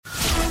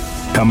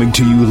Coming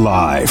to you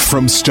live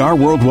from Star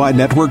Worldwide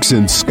Networks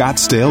in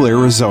Scottsdale,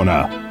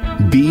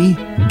 Arizona. Be,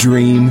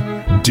 Dream,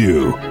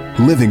 Do.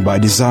 Living by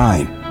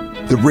Design.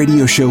 The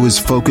radio show is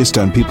focused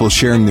on people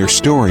sharing their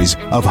stories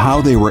of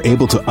how they were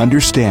able to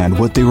understand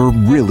what they were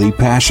really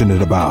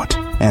passionate about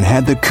and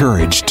had the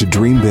courage to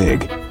dream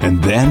big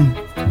and then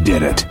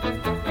did it.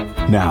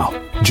 Now,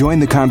 join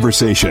the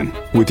conversation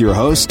with your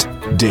host,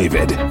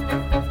 David.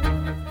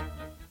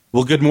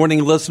 Well, good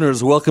morning,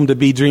 listeners. Welcome to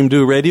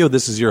BeDreamDo Radio.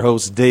 This is your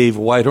host, Dave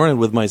Whitehorn, and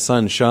with my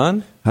son,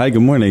 Sean. Hi,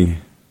 good morning.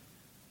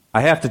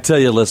 I have to tell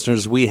you,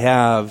 listeners, we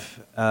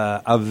have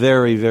a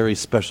very, very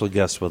special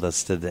guest with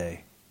us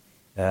today.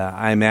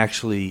 I'm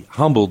actually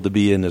humbled to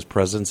be in his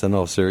presence in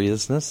all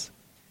seriousness.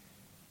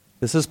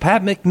 This is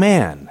Pat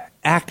McMahon,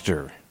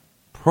 actor,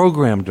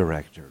 program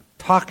director,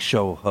 talk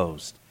show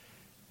host,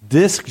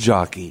 disc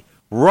jockey,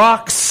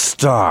 rock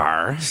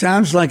star.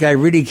 Sounds like I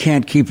really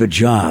can't keep a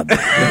job.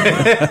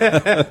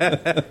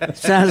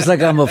 Sounds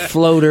like I'm a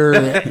floater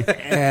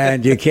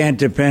and you can't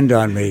depend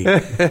on me.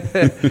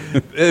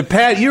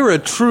 Pat, you're a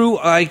true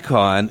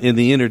icon in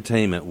the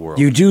entertainment world.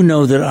 You do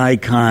know that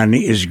icon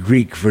is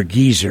Greek for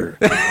geezer.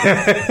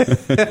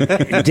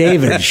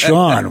 David,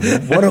 Sean,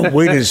 what a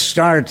way to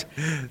start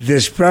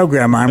this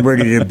program. I'm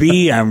ready to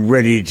be, I'm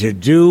ready to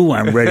do,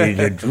 I'm ready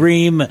to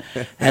dream,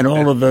 and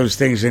all of those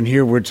things. And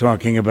here we're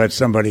talking about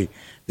somebody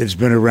that's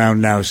been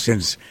around now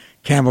since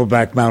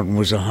Camelback Mountain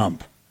was a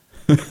hump.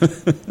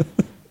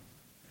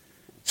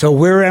 So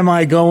where am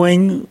I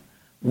going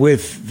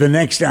with the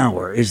next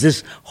hour? Is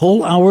this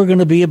whole hour going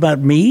to be about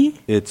me?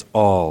 It's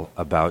all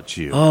about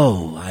you.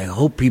 Oh, I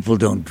hope people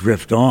don't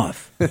drift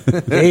off.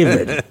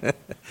 David.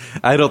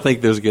 I don't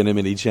think there's going to be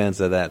any chance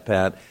of that,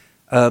 Pat.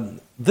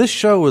 This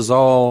show is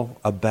all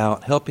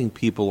about helping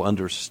people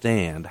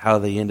understand how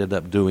they ended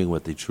up doing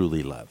what they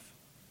truly love.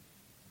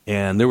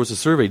 And there was a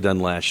survey done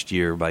last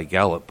year by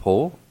Gallup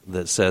Poll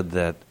that said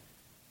that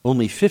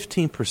only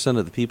 15%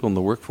 of the people in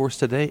the workforce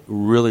today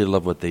really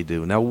love what they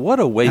do. Now,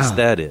 what a waste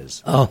that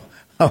is.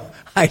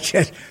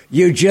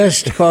 You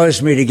just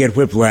caused me to get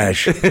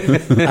whiplash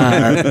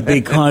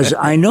because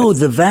I know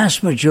the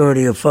vast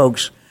majority of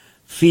folks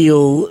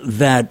feel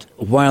that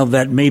while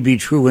that may be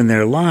true in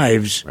their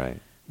lives, right,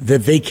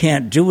 that they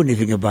can't do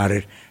anything about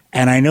it.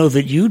 And I know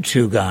that you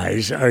two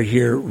guys are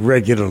here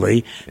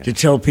regularly to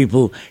tell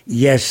people,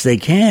 yes, they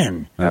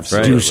can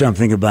do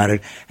something about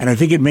it. And I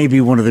think it may be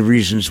one of the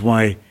reasons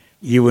why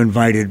you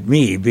invited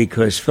me,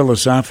 because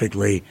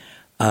philosophically,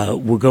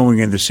 we're going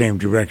in the same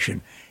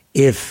direction.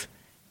 If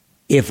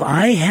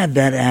I had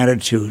that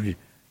attitude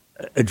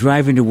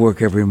driving to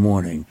work every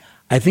morning,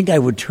 I think I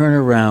would turn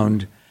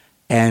around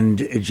and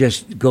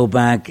just go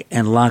back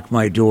and lock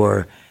my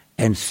door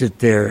and sit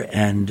there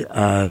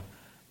and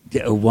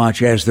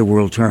watch As the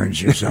World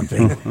Turns or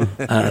something.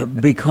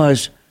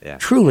 Because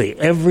truly,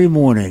 every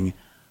morning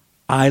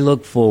I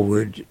look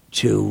forward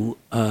to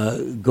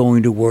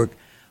going to work.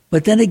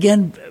 But then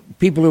again,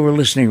 people who are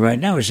listening right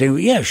now are saying, well,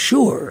 yeah,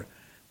 sure,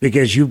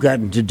 because you've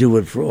gotten to do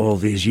it for all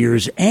these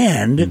years.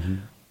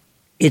 And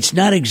it's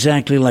not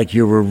exactly like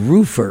you're a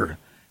roofer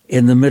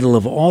in the middle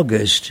of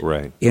August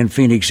in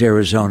Phoenix,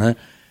 Arizona.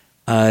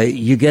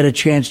 You get a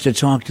chance to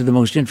talk to the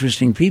most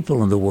interesting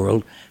people in the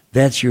world.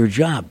 That's your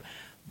job.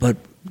 But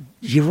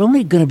you're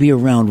only going to be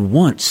around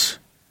once.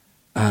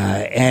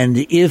 And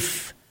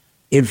if,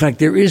 in fact,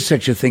 there is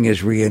such a thing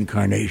as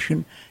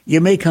reincarnation, you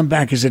may come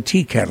back as a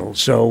tea kettle.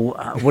 So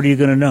what are you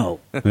going to know?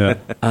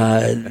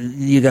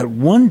 You got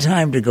one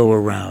time to go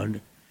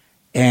around,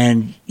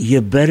 and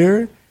you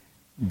better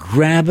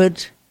grab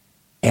it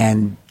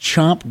and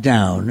chomp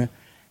down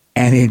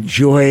and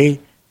enjoy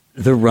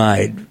the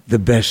ride the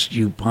best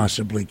you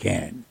possibly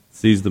can.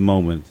 Seize the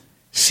moment.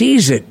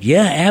 Seize it.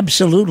 Yeah,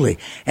 absolutely.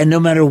 And no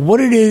matter what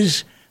it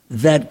is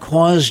that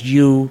caused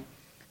you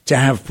to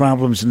have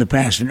problems in the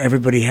past, and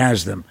everybody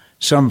has them,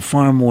 some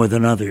far more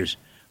than others,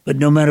 but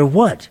no matter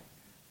what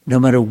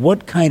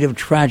kind of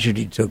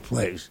tragedy took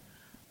place,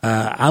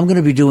 I'm going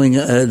to be doing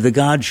the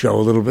God Show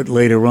a little bit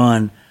later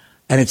on,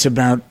 and it's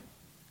about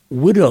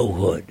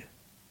widowhood,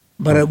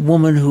 but a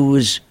woman who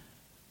was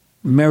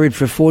married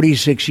for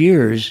 46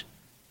 years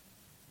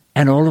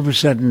and all of a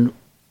sudden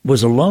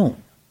was alone.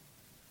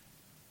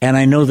 And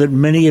I know that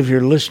many of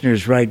your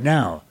listeners right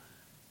now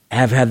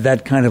have had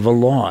that kind of a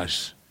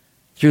loss,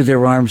 threw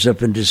their arms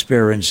up in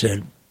despair and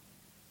said,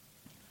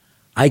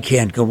 I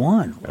can't go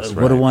on.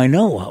 What do I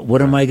know?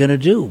 What am I going to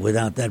do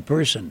without that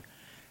person?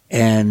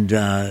 And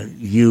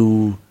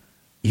you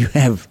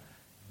have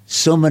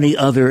so many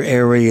other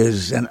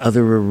areas and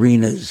other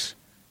arenas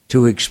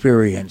to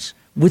experience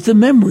with the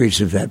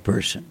memories of that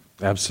person.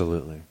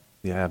 Absolutely.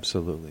 Yeah,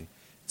 absolutely.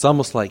 It's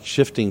almost like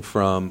shifting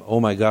from, oh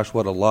my gosh,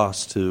 what a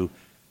loss, to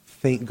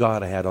thank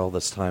God I had all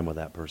this time with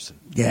that person.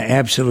 Yeah,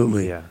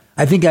 absolutely. Yeah.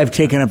 I think I've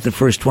taken up the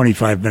first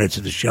 25 minutes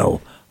of the show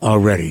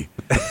already.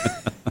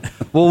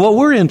 Well, what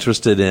we're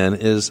interested in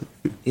is,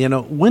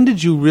 when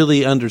did you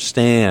really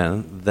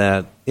understand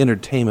that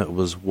entertainment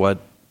was what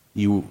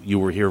you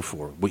were here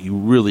for, what you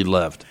really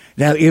loved?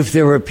 Now, if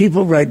there are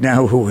people right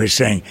now who are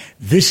saying,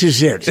 this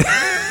is it,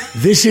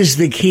 This is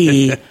the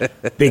key,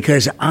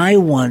 because I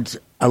want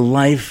a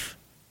life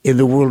in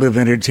the world of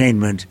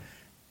entertainment.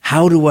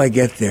 How do I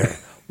get there?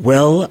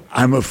 Well,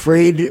 I'm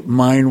afraid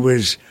mine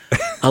was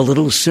a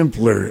little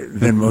simpler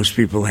than most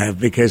people have,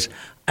 because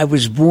I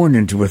was born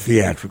into a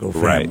theatrical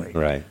family.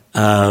 Right.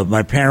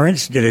 My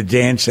parents did a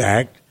dance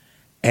act,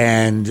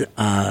 and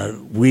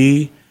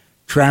we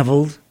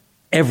traveled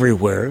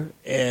everywhere.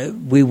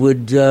 We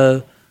would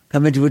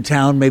come into a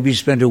town, maybe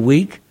spend a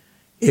week.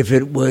 If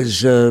it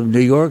was New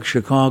York,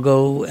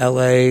 Chicago,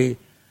 L.A.,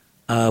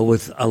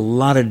 with a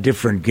lot of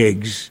different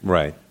gigs,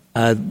 right,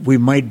 we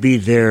might be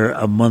there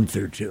a month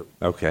or two.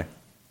 Okay.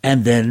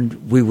 And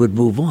then we would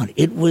move on.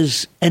 It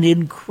was an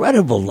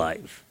incredible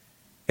life.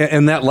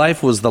 And that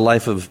life was the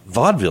life of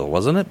vaudeville,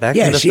 wasn't it? Back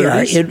in the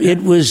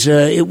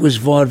 30s? It was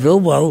vaudeville.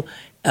 Well,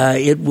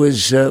 it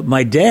was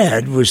my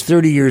dad was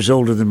 30 years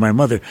older than my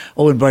mother.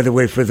 Oh, and by the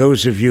way, for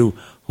those of you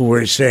who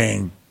are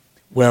saying,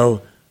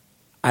 well,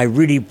 I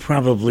really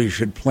probably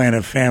should plan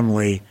a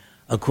family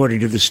according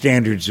to the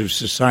standards of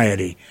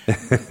society.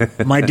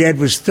 My dad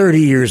was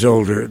 30 years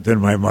older than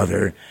my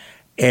mother,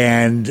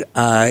 and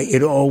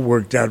it all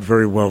worked out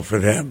very well for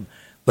them.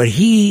 But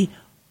he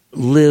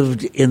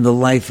lived in the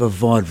life of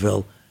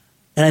vaudeville.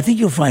 And I think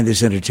you'll find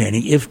this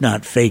entertaining. If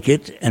not, fake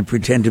it and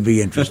pretend to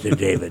be interested,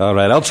 David. All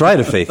right, I'll try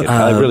to fake it.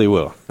 I really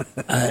will.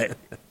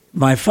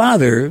 My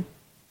father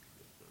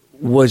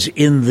was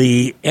in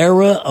the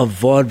era of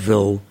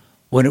vaudeville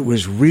when it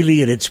was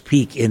really at its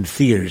peak in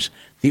theaters,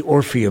 the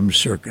Orpheum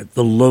circuit,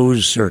 the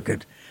Loews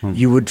circuit.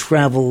 You would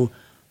travel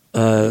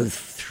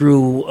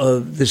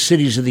through the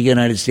cities of the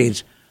United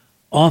States,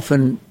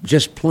 often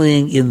just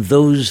playing in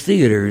those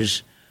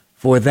theaters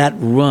for that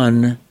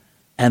run,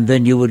 and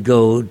then you would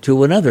go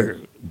to another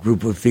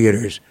group of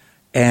theaters.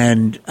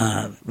 And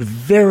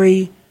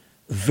very,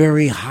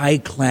 very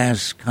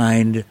high-class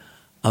kind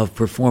of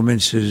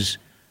performances,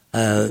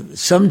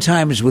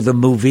 sometimes with a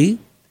movie,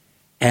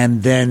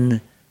 and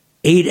then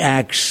 8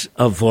 acts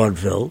of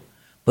vaudeville.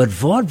 But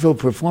vaudeville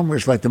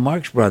performers like the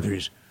Marx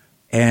Brothers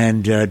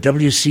and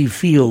W.C.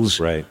 Fields,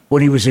 right,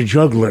 when he was a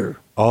juggler.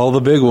 All the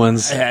big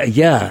ones.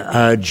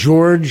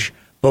 George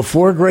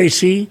before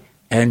Gracie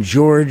and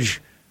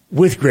George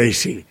with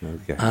Gracie.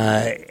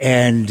 Okay.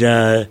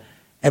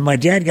 And my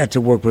dad got to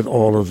work with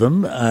all of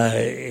them.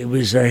 It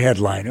was a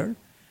headliner.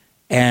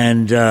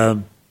 And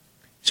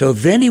so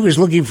then he was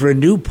looking for a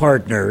new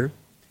partner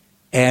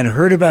and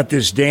heard about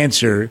this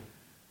dancer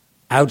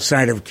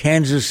outside of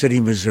Kansas City,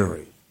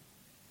 Missouri.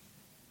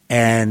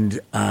 And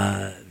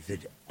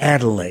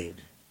Adelaide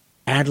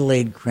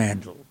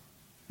Crandall.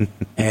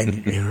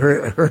 And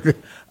heard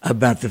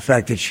about the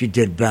fact that she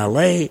did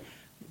ballet,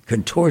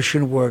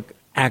 contortion work,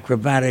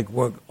 acrobatic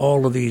work,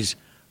 all of these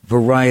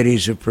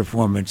varieties of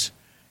performance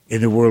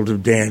in the world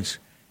of dance,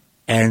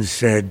 and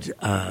said,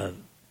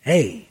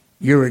 hey,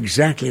 you're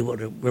exactly what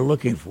we're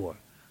looking for.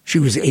 She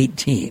was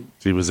 18.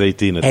 She was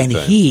 18 at the time. And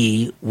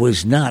he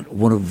was not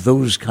one of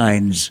those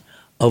kinds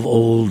of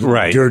old,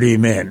 dirty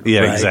men.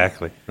 Yeah, right?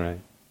 Exactly. Right.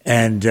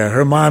 And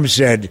her mom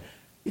said,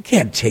 you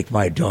can't take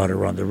my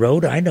daughter on the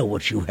road. I know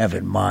what you have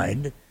in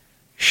mind.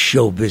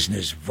 Show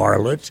business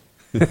varlet.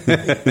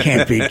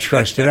 Can't be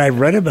trusted. I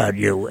read about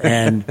you.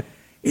 And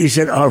he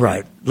said, all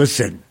right,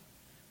 listen,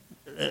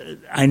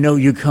 I know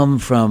you come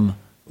from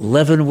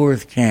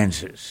Leavenworth,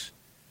 Kansas,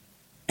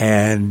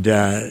 and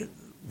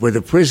where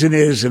the prison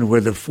is and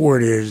where the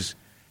fort is.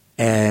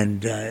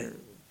 And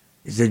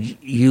he said,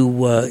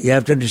 you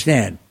have to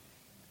understand,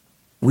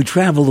 we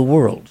travel the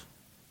world.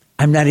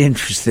 I'm not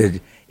interested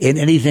in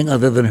anything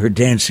other than her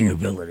dancing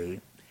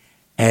ability.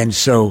 And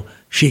so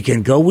she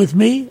can go with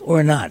me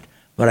or not.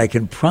 But I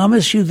can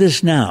promise you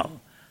this now.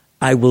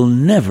 I will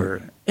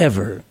never,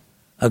 ever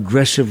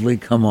aggressively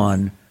come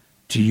on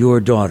to your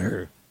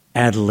daughter,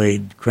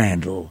 Adelaide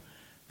Crandall,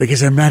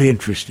 because I'm not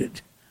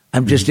interested.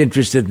 I'm just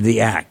interested in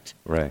the act.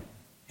 Right.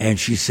 And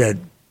she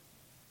said,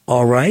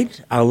 all right,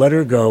 I'll let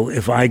her go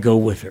if I go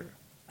with her.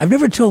 I've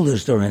never told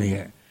this story in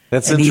here.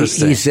 That's and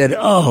interesting. He said,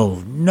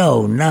 oh,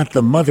 no, not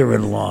the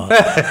mother-in-law.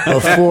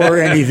 Before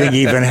anything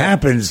even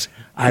happens,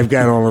 I've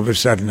got all of a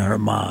sudden her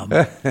mom.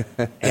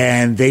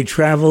 And they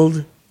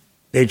traveled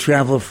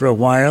for a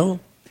while,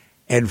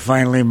 and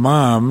finally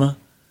Mom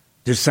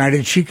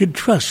decided she could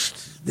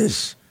trust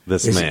this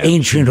man,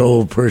 ancient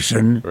old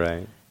person.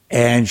 Right.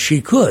 And she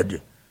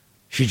could.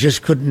 She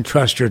just couldn't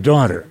trust her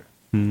daughter,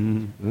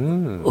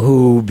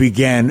 who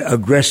began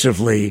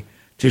aggressively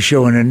to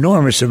show an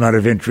enormous amount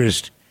of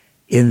interest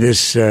in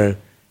this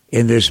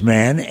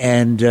man,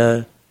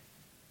 and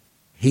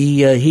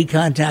he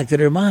contacted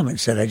her mom and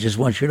said, "I just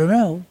want you to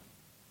know,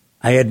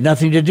 I had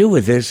nothing to do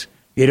with this.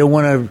 If you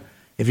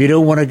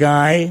don't want a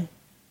guy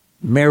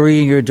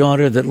marrying your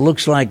daughter that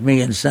looks like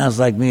me and sounds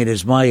like me and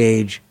is my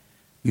age,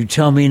 you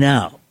tell me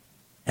now,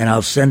 and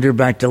I'll send her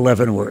back to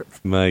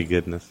Leavenworth." My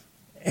goodness,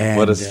 and,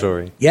 what a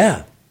story!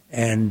 Yeah,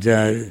 and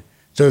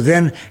so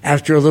then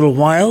after a little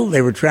while,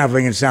 they were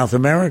traveling in South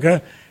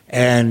America,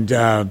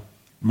 and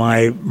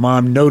my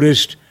mom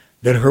noticed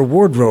that her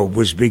wardrobe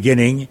was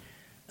beginning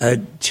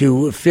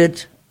to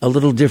fit a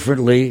little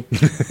differently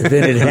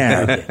than it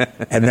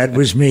had, and that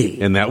was me.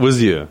 And that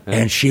was you.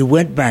 And she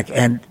went back.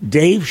 And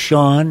Dave,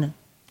 Sean,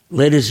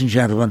 ladies and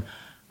gentlemen,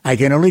 I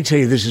can only tell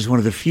you this is one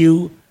of the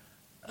few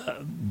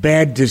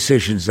bad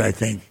decisions, I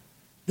think,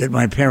 that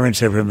my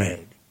parents ever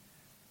made.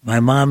 My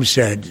mom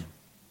said,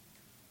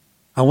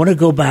 I want to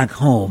go back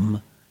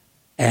home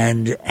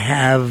and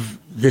have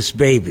this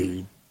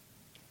baby,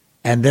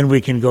 and then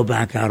we can go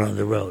back out on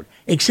the road.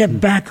 Except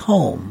back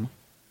home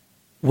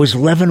was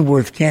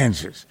Leavenworth,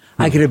 Kansas.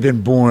 I could have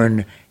been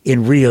born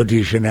in Rio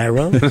de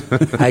Janeiro.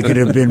 I could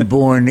have been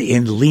born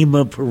in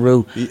Lima,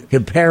 Peru,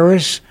 in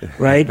Paris,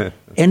 right?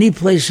 Any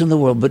place in the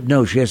world. But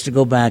no, she has to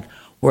go back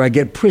where I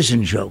get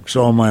prison jokes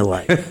all my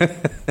life.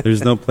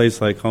 There's no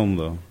place like home,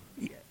 though.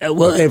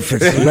 Well, if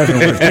it's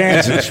Leavenworth,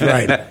 Kansas,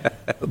 right.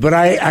 But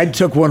I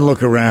took one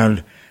look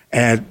around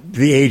at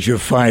the age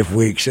of 5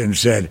 weeks and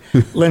said,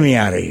 let me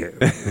out of here.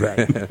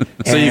 Right.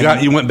 So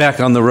you went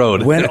back on the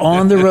road. Went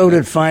on the road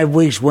at 5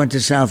 weeks, went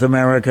to South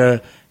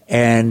America,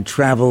 and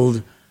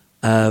traveled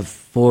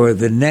for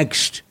the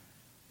next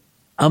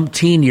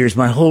umpteen years.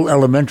 My whole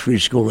elementary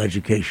school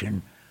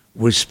education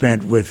was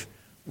spent with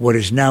what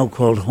is now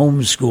called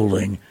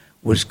homeschooling,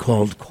 was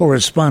called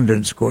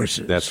correspondence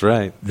courses. That's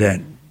right.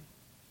 Then.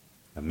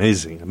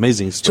 Amazing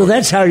story. So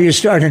that's how you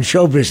start in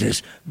show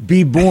business.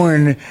 Be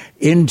born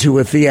into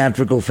a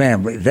theatrical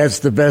family. That's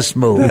the best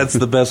move. That's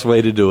the best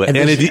way to do it.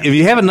 And if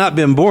you have not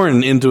been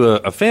born into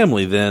a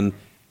family, then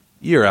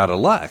you're out of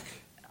luck.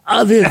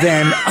 Other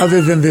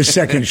than the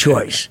second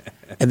choice.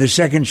 And the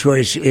second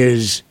choice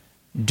is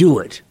do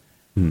it.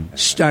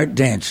 Start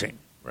dancing.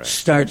 Right.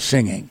 Start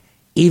singing.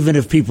 Even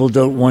if people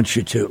don't want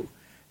you to.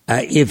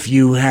 If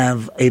you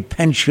have a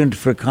penchant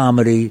for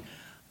comedy,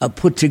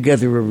 put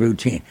together a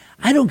routine.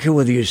 I don't care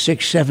whether you're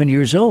 6, 7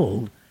 years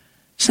old.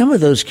 Some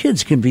of those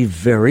kids can be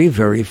very,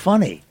 very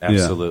funny.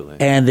 Absolutely.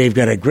 And they've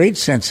got a great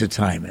sense of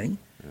timing.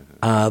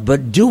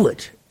 But do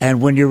it.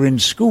 And when you're in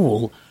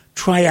school,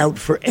 try out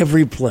for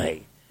every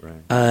play.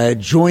 Right.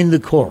 Join the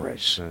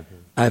chorus.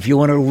 If you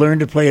want to learn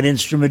to play an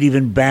instrument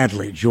even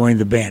badly, join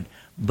the band.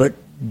 But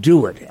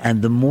do it.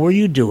 And the more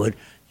you do it,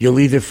 you'll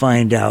either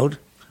find out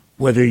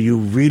whether you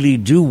really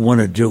do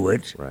want to do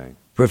it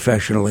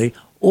professionally,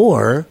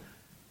 or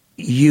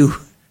you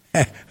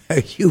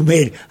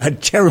made a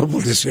terrible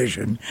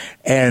decision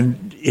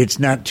and it's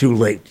not too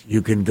late.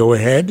 You can go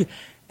ahead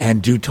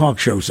and do talk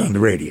shows on the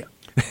radio.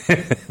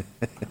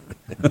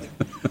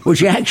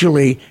 Which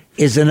actually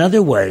is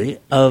another way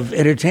of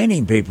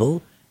entertaining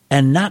people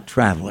and not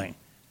traveling.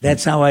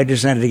 That's how I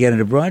decided to get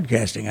into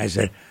broadcasting. I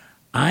said,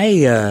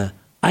 I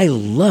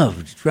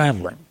loved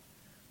traveling,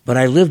 but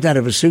I lived out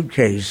of a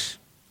suitcase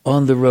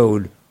on the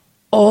road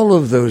all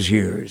of those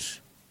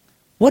years.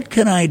 What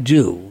can I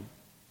do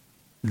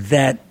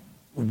that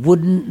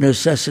wouldn't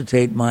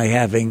necessitate my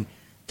having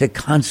to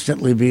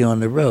constantly be on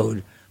the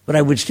road, but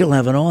I would still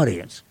have an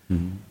audience?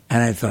 Mm-hmm.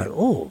 And I thought,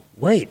 oh,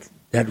 wait,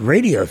 that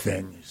radio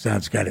thing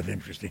sounds kind of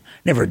interesting.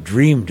 Never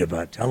dreamed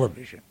about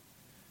television,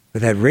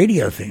 but that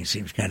radio thing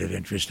seems kind of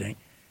interesting.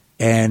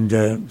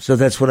 And so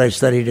that's what I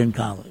studied in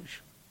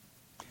college.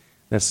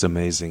 That's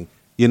amazing.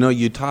 You know,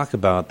 you talk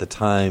about the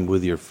time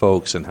with your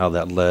folks and how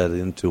that led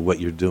into what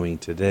you're doing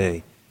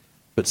today.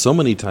 But so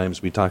many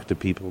times we talk to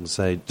people and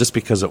say, just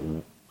because it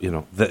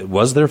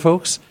was their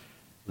folks,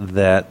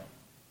 that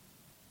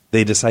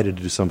they decided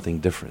to do something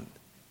different.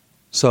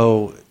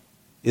 So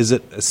is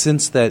it a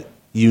sense that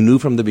you knew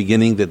from the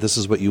beginning that this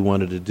is what you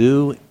wanted to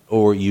do,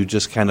 or you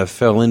just kind of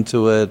fell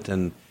into it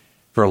and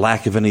for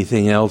lack of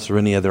anything else or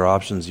any other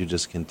options, you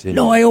just continued?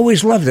 No, I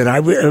always loved it.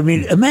 I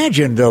mean,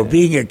 imagine, though,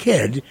 being a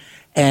kid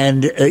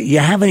and you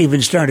haven't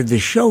even started the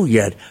show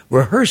yet.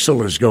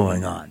 Rehearsal is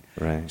going on.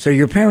 Right. So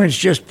your parents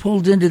just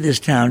pulled into this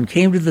town,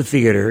 came to the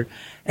theater,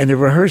 and they're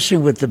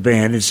rehearsing with the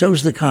band, and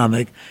so's the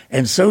comic,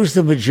 and so's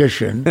the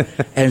magician,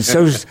 and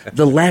so's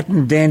the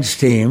Latin dance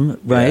team,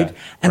 right? Yeah,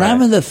 and right.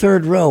 I'm in the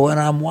third row, and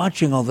I'm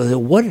watching all the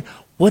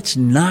what's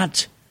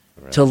not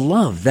to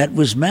love? That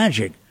was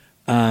magic.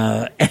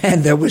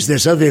 And there was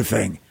this other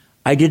thing.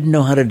 I didn't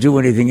know how to do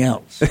anything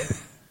else.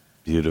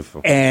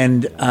 Beautiful.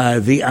 And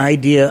the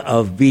idea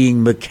of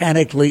being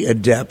mechanically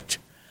adept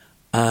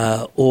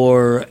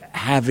or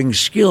having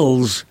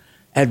skills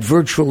at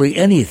virtually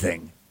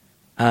anything,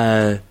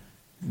 that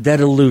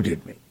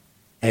eluded me.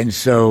 And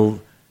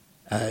so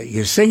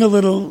you sing a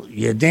little,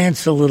 you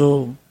dance a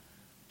little,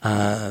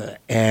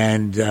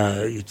 and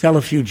you tell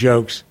a few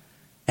jokes,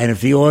 and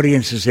if the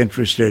audience is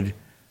interested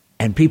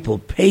and people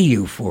pay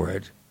you for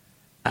it,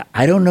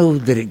 I don't know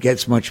that it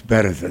gets much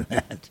better than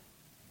that.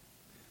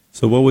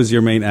 So what was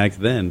your main act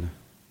then?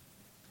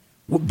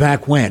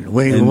 Back when?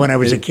 When I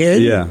was a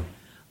kid? Yeah.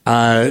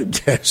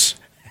 Yes.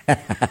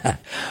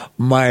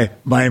 My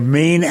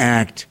main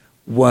act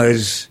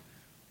was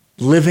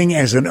living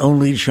as an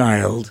only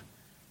child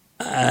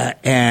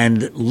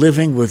and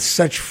living with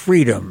such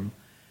freedom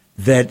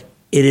that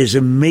it is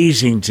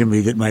amazing to me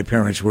that my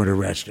parents weren't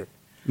arrested.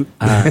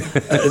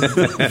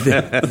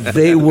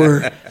 They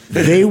were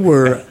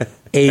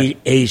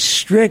a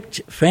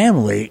strict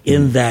family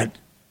in that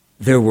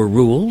there were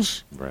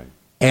rules, right,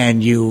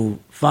 and you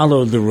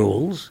followed the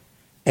rules.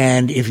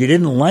 And if you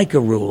didn't like a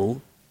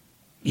rule,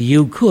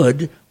 you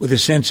could, with a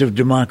sense of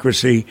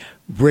democracy,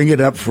 bring it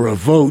up for a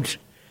vote,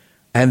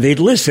 and they'd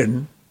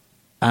listen.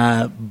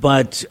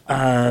 But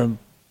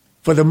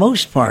for the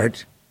most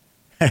part,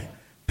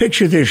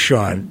 picture this,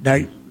 Sean. Now,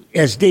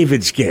 as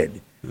David's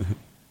kid,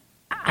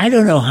 I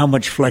don't know how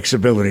much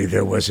flexibility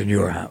there was in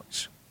your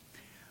house,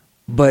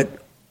 but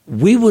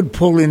we would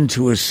pull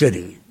into a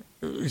city,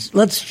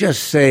 let's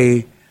just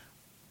say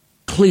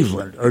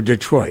Cleveland or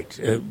Detroit,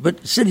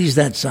 but cities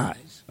that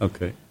size.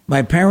 Okay.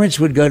 My parents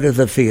would go to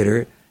the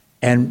theater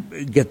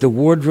and get the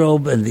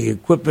wardrobe and the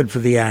equipment for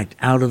the act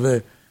out of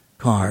the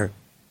car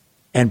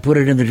and put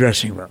it in the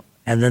dressing room.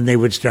 And then they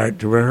would start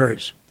to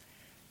rehearse.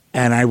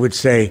 And I would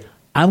say,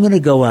 I'm going to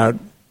go out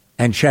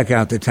and check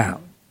out the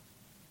town.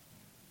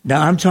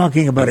 Now, I'm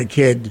talking about a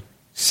kid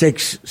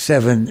 6,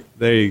 7,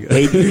 There you go.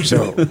 8 years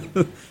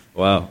old.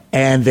 Wow.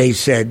 And they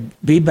said,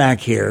 be back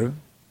here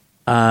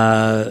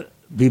at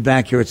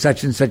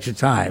such and such a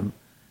time.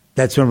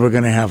 That's when we're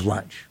going to have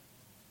lunch.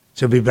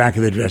 So be back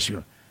in the dressing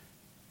room.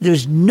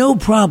 There's no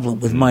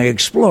problem with my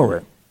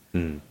exploring.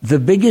 The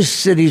biggest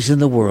cities in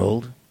the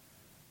world,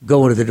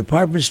 going to the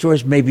department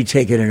stores, maybe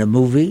take it in a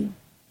movie.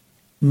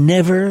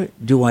 Never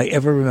do I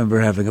ever remember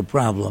having a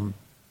problem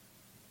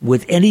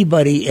with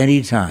anybody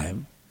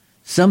anytime.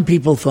 Some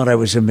people thought I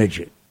was a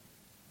midget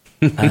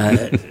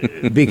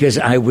because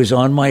I was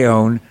on my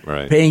own,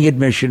 paying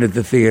admission at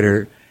the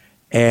theater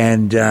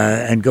and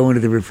going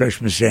to the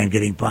refreshment stand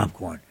getting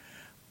popcorn.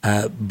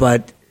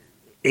 But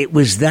it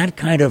was that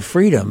kind of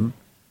freedom,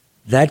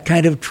 that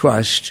kind of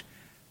trust,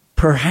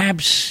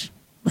 perhaps,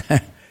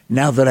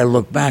 now that I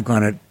look back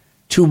on it,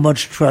 too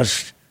much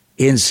trust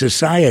in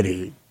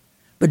society.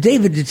 But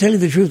David, to tell you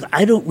the truth,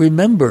 I don't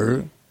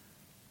remember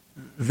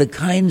the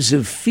kinds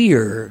of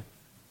fear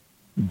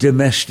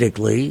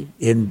domestically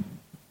in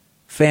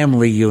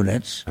family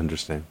units.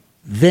 Understand.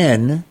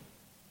 Then,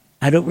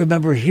 I don't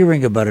remember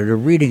hearing about it or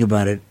reading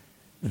about it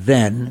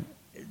then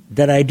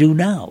that I do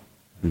now.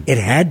 It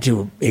had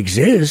to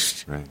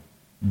exist. Right.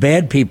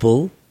 Bad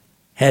people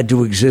had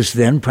to exist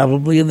then,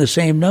 probably in the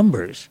same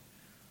numbers.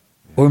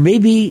 Or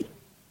maybe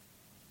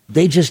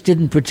they just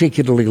didn't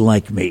particularly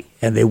like me,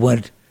 and they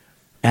went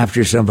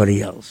after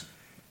somebody else.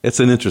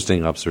 It's an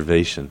interesting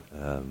observation.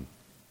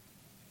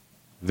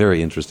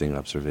 Very interesting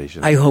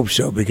observation. I hope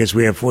so, because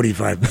we have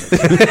 45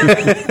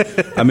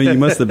 minutes. I mean, you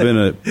must have been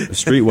a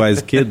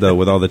streetwise kid, though,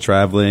 with all the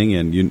traveling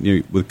and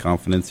you with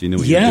confidence. You knew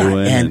what you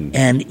were doing.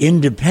 And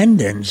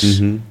independence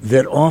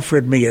that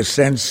offered me a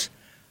sense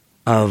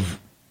of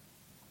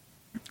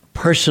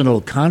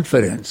personal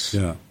confidence,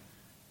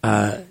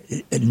 not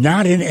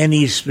in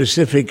any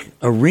specific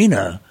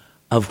arena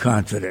of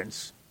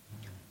confidence,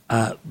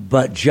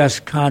 but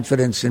just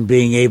confidence in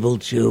being able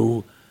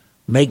to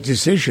make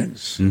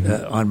decisions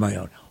on my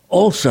own.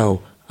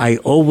 Also, I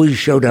always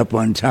showed up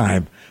on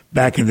time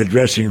back in the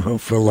dressing room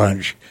for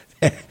lunch.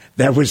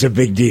 That was a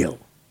big deal.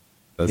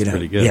 That's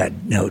pretty good. Yeah,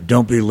 no,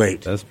 don't be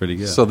late. That's pretty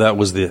good. So that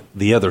was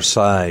the other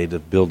side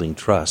of building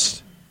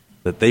trust,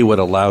 that they would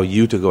allow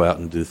you to go out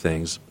and do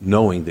things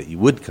knowing that you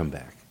would come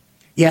back.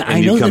 Yeah,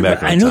 I know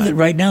that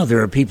right now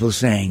there are people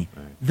saying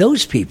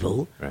those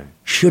people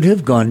should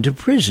have gone to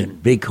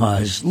prison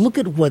because look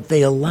at what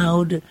they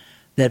allowed,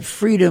 that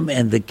freedom,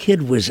 and the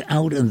kid was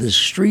out in the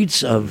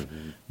streets of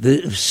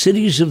the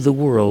cities of the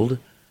world.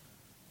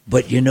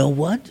 But you know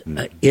what?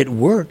 It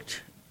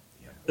worked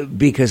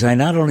because I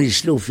not only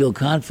still feel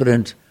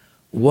confident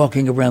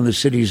walking around the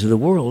cities of the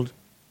world,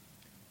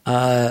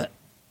 I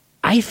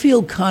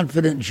feel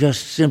confident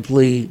just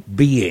simply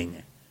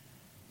being,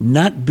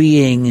 not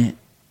being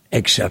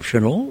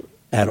exceptional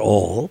at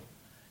all,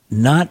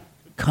 not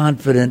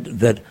confident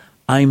that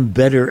I'm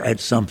better at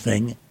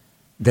something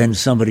than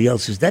somebody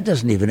else is. That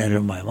doesn't even enter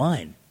my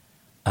mind.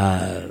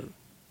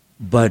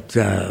 But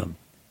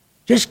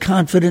just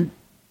confident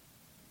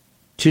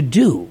to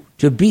do,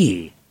 to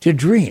be, to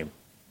dream.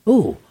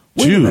 Ooh,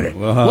 wait a minute.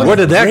 Where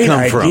did that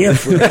come from?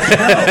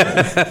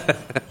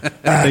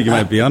 I think you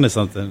might be onto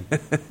something.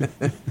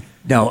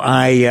 No,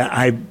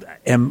 I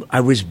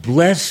was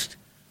blessed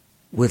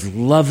with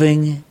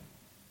loving,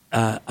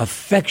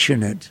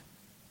 affectionate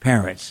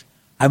parents.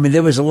 I mean,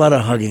 there was a lot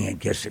of hugging and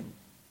kissing.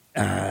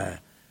 And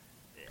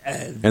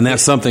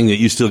that's something that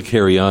you still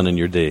carry on in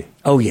your day.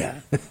 Oh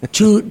yeah,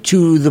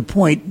 to the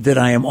point that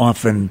I am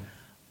often,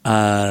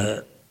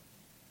 I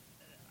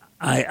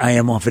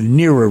am often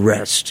near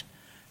arrest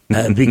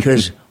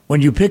because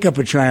when you pick up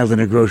a child in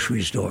a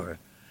grocery store,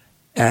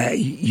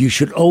 you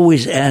should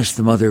always ask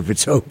the mother if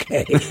it's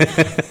okay.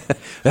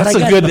 That's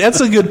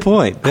a good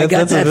point. I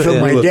got that from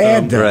my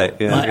dad, though. Right,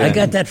 I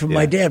got that from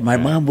my dad. My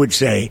mom would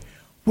say,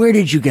 "Where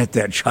did you get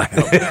that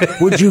child?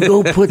 Would you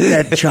go put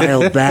that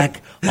child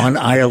back on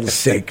aisle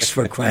 6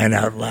 for crying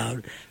out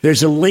loud?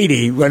 There's a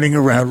lady running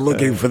around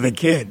looking for the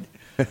kid."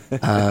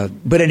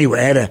 But anyway,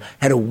 I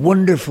had a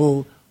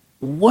wonderful,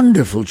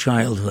 wonderful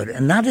childhood,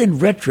 and not in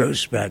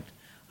retrospect.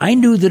 I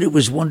knew that it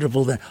was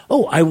wonderful then.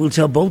 Oh, I will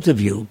tell both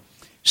of you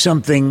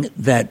something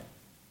that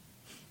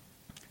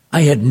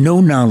I had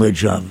no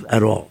knowledge of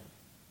at all.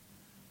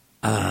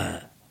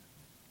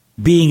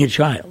 Being a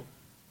child,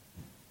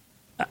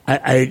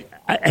 I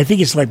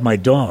think it's like my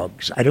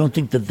dogs. I don't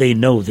think that they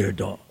know they're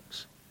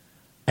dogs.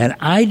 And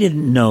I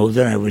didn't know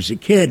that I was a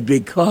kid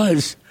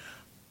because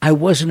I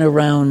wasn't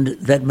around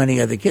that many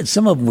other kids.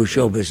 Some of them were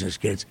show business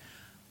kids.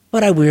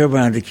 But I was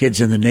around the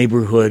kids in the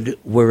neighborhood,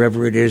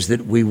 wherever it is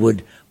that we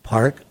would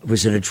park. It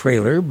was in a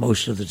trailer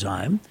most of the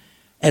time,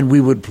 and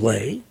we would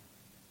play.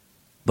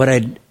 But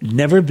I'd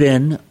never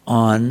been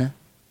on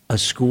a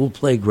school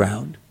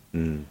playground.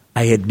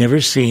 I had never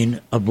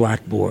seen a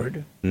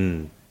blackboard.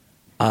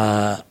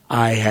 I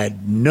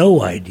had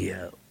no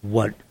idea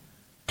what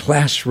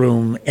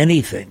classroom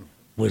anything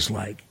was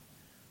like.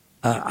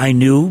 I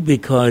knew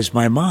because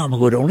my mom,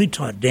 who had only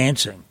taught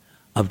dancing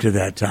up to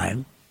that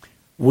time,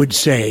 would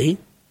say,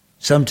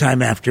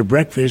 sometime after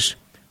breakfast,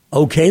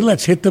 okay,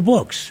 let's hit the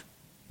books.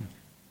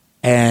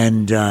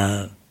 And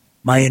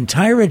my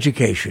entire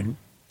education,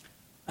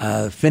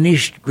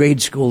 finished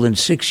grade school in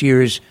 6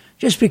 years,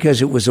 just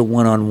because it was a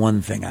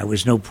one-on-one thing. I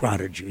was no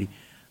prodigy,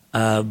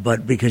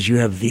 but because you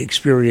have the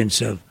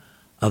experience of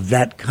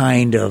that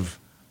kind of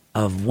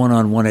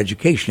one-on-one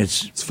education,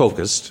 it's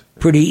focused.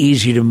 Pretty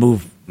easy to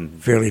move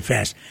fairly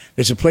fast.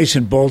 There's a place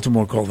in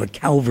Baltimore called the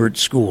Calvert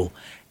School,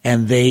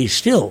 and they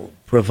still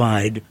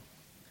provide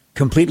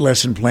complete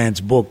lesson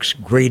plans, books,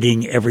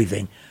 grading,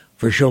 everything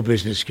for show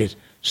business kids,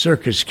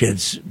 circus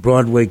kids,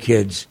 Broadway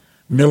kids,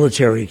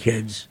 military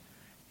kids.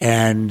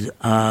 And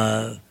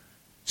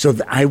so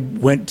I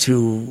went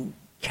to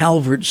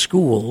Calvert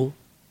School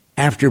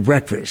after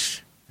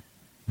breakfast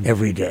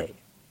every day.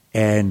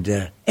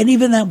 And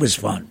even that was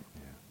fun.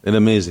 An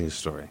amazing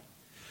story.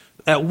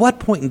 At what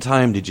point in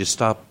time did you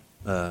stop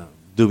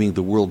doing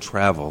the world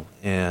travel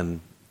and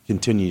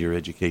continue your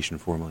education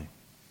formally?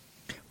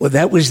 Well,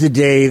 that was the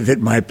day that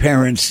my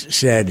parents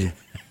said,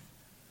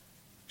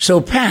 so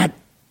Pat,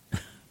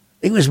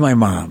 it was my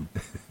mom,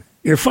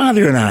 your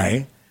father and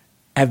I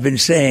have been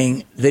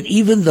saying that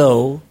even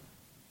though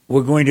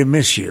we're going to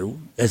miss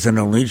you as an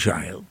only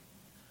child,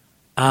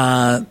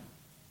 and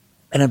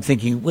I'm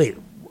thinking, wait,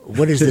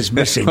 what is this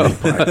missing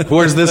part?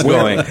 Where's this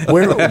going?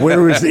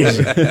 Where is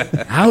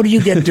this? How do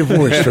you get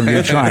divorced from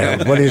your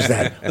child? What is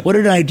that? What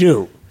did I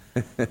do?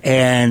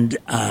 And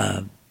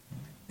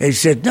they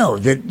said, no,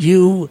 that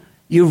you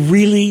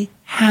really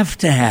have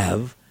to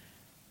have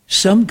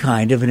some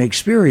kind of an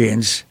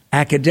experience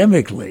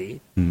academically.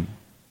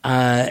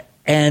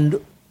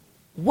 And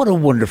what a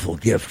wonderful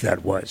gift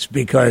that was,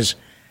 because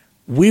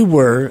we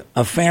were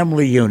a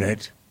family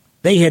unit.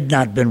 They had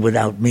not been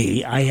without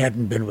me. I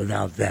hadn't been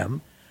without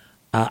them.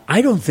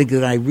 I don't think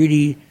that I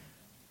really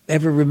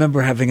ever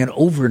remember having an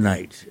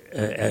overnight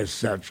as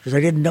such, because I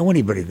didn't know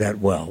anybody that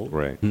well.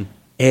 Right.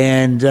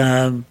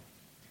 And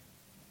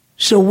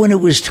so when it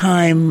was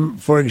time,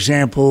 for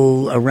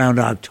example, around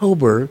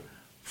October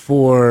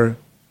for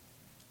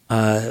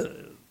the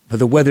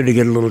weather to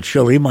get a little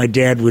chilly, my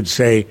dad would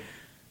say,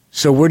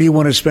 so where do you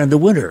want to spend the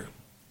winter?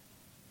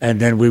 And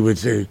then we would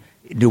say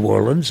New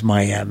Orleans,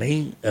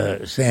 Miami,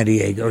 San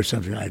Diego, or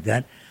something like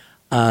that.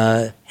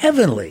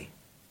 Heavenly.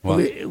 Wow.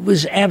 It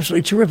was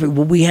absolutely terrific.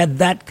 Well, we had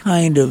that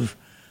kind of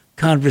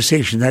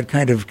conversation, that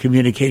kind of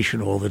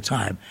communication all the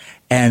time.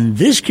 And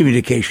this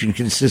communication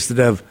consisted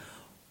of,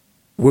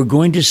 we're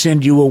going to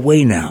send you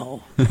away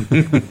now.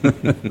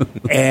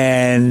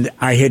 And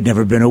I had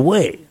never been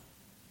away.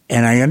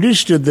 And I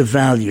understood the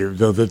value,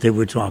 though, that they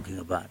were talking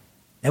about.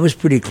 That was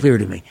pretty clear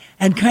to me.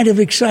 And kind of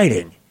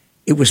exciting.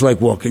 It was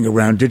like walking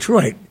around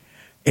Detroit,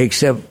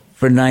 except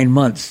for 9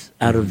 months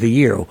out of the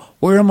year.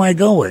 Where am I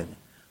going?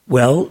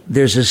 Well,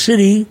 there's a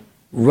city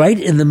right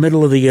in the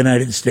middle of the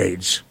United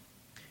States,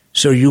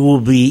 so you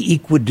will be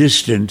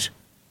equidistant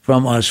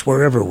from us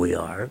wherever we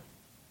are.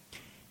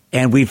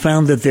 And we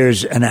found that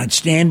there's an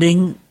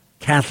outstanding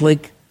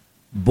Catholic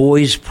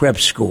boys' prep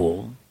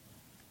school.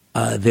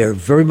 They're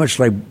very much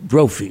like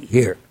Brophy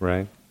here.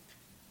 Right.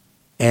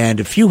 And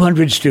a few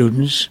hundred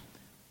students,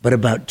 but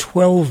about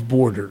 12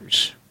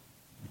 boarders,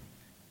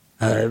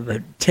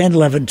 10,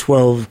 11,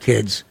 12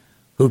 kids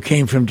who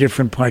came from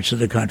different parts of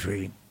the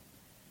country.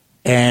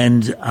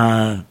 And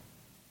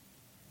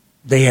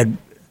they had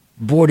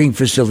boarding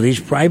facilities,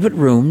 private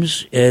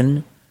rooms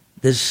in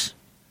this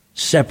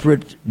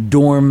separate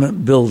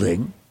dorm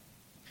building.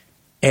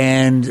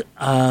 And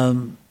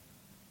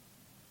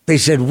they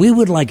said, we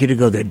would like you to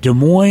go there. Des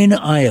Moines,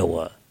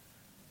 Iowa,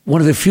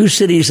 one of the few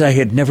cities I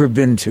had never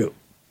been to.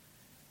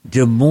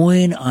 Des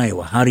Moines,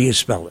 Iowa. How do you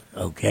spell it?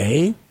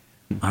 Okay.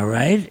 All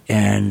right.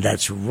 And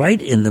that's right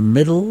in the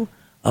middle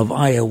of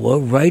Iowa,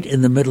 right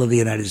in the middle of the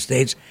United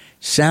States.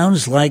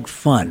 Sounds like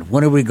fun.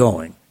 When are we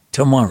going?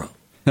 Tomorrow.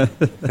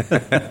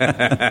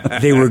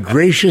 They were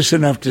gracious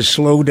enough to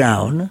slow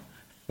down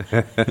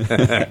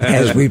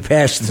as we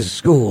passed the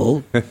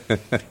school.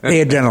 They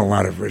had done a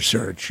lot of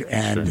research.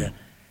 And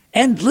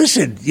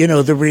listen, you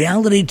know, the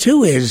reality,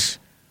 too, is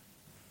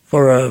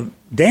for a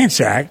dance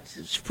act,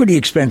 it's pretty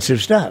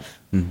expensive stuff.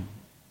 Mm-hmm.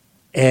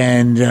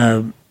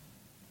 And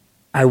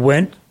I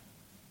went,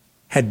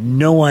 had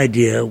no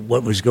idea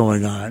what was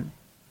going on.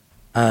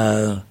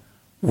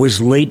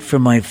 was late for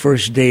my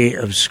first day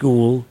of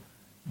school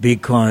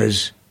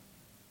because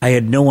I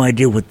had no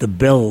idea what the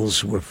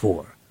bells were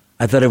for.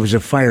 I thought it was a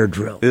fire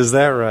drill. Is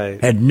that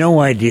right? Had no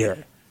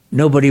idea.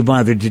 Nobody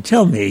bothered to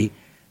tell me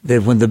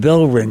that when the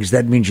bell rings,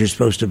 that means you're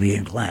supposed to be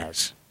in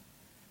class.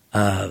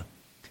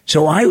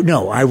 So I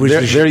was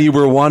there. You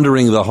were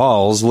wandering the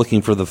halls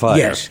looking for the fire.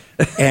 Yes,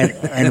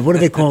 and what do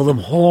they call them?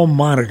 Hall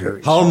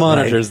monitors. Hall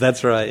monitors. Right?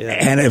 That's right. Yeah.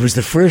 And it was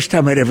the first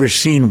time I'd ever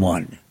seen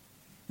one.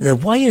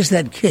 Why is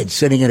that kid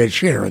sitting in a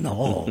chair in the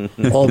hall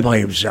all by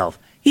himself?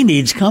 He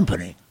needs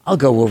company. I'll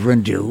go over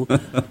and do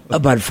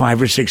about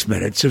 5 or 6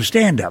 minutes of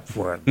stand-up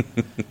for him.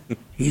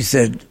 He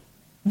said,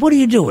 "What are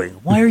you doing?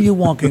 Why are you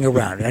walking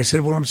around?" And I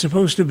said, "Well, I'm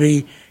supposed to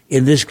be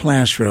in this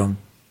classroom."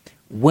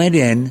 Went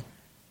in,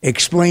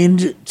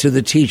 explained to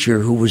the teacher,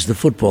 who was the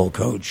football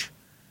coach,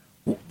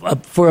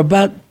 for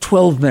about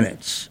 12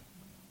 minutes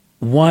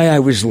why I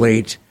was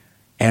late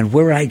and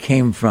where I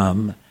came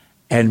from,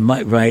 and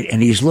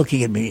and he's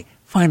looking at me.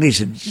 Finally, he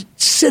said,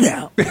 "Sit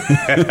down."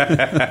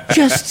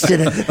 Just sit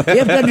down. You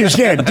have to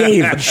understand,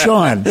 Dave and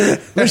Sean,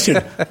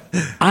 listen,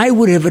 I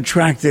would have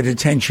attracted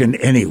attention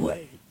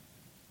anyway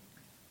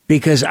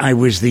because I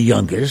was the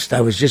youngest.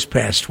 I was just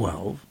past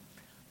 12.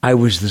 I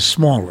was the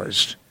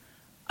smallest.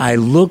 I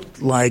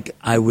looked like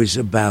I was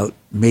about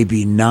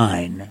maybe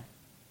 9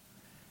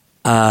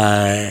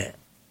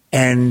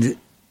 and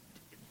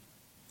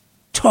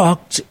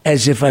talked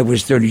as if I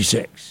was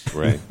 36.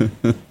 Right.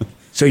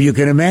 So you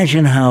can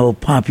imagine how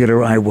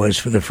popular I was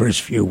for the first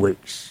few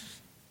weeks.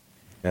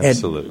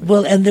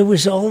 Absolutely. And there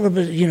was all of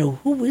it,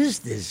 who is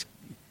this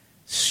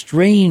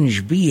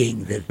strange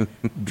being that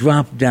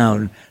dropped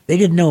down? They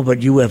didn't know about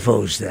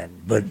UFOs then,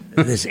 but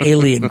this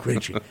alien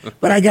creature.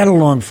 But I got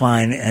along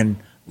fine and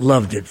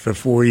loved it for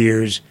 4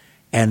 years,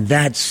 and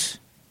that's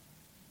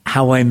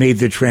how I made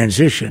the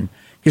transition,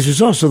 because it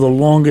was also the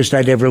longest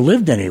I'd ever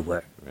lived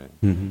anywhere. Right.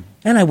 Mm-hmm.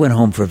 And I went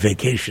home for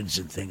vacations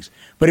and things.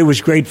 But it was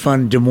great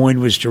fun. Des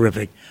Moines was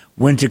terrific.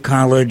 Went to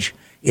college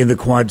in the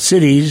Quad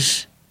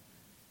Cities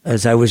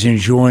as I was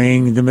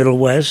enjoying the Middle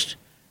West.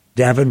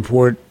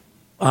 Davenport,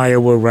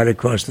 Iowa, right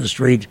across the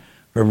street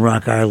from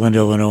Rock Island,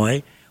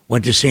 Illinois.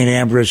 Went to St.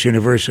 Ambrose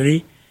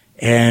University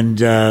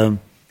and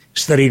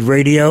studied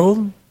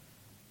radio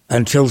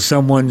until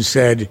someone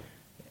said,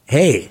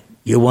 "Hey,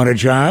 you want a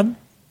job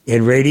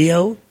in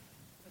radio?"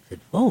 I said,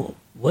 "Oh,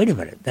 wait a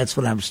minute. That's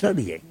what I'm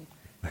studying.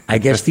 I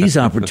guess these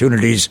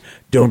opportunities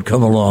don't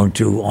come along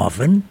too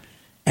often."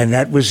 And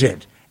that was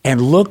it. And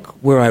look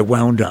where I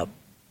wound up.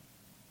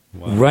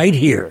 Wow. Right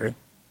here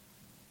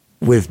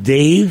with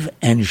Dave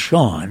and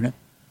Sean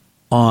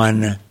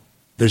on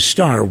the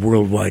Star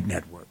Worldwide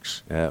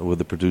Networks. With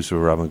the producer,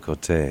 Robin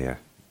Cote.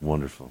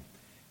 Wonderful.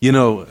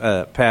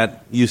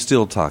 Pat, you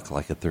still talk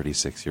like a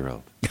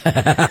 36-year-old.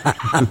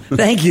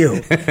 Thank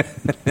you.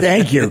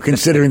 Thank you,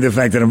 considering the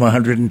fact that I'm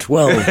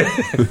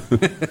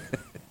 112.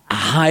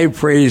 High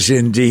praise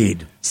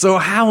indeed. So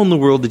how in the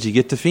world did you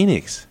get to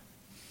Phoenix?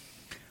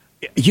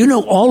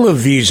 All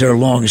of these are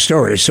long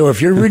stories. So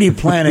if you're really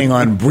planning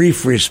on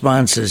brief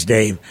responses,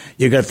 Dave,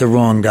 you got the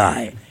wrong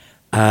guy.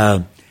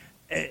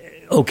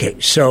 Okay,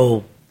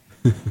 so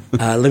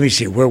let me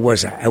see. Where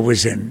was I? I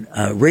was in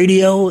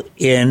radio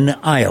in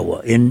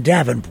Iowa, in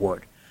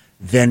Davenport.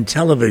 Then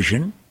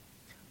television,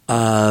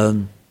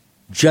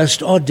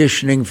 just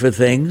auditioning for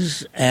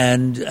things.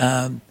 And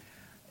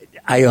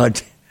I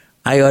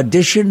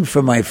auditioned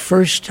for my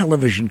first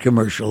television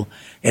commercial,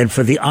 and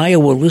for the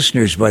Iowa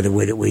listeners, by the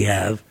way, that we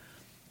have,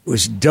 it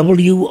was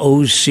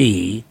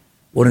WOC,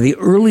 one of the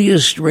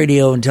earliest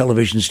radio and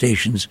television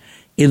stations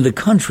in the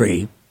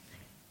country,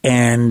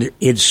 and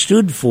it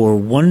stood for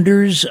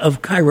Wonders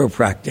of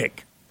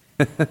Chiropractic,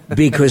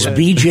 because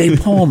B.J.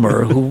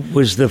 Palmer, who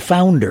was the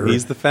founder,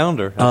 he's the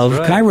founder of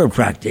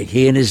chiropractic,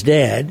 he and his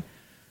dad,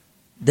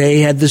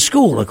 they had the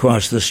school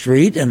across the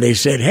street, and they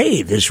said,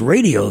 "Hey, this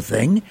radio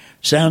thing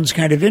sounds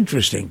kind of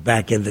interesting,"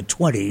 back in the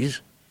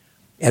 20s,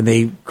 and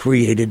they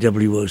created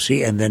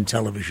WOC and then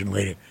television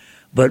later.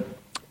 But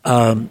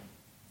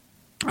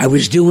I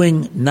was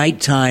doing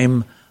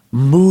nighttime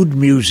mood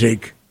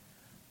music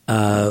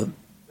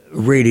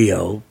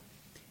radio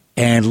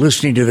and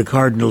listening to the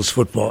Cardinals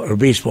football or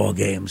baseball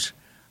games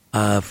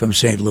from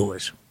St.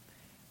 Louis.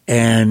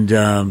 And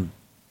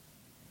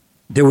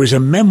there was a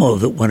memo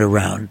that went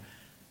around.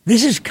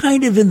 This is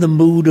kind of in the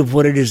mood of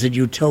what it is that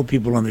you tell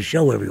people on the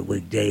show every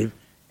week, Dave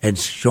and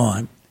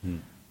Sean.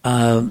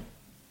 The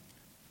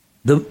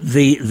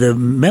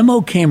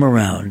memo came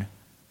around.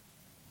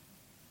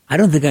 I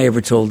don't think I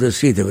ever told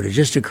this either, but it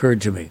just occurred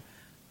to me. It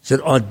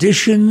said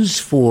auditions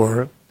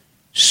for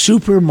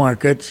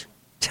supermarket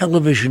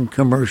television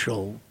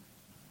commercial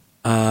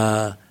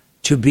to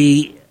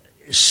be,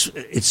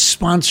 it's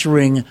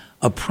sponsoring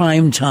a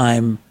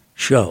primetime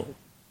show.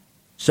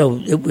 So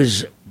it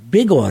was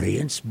big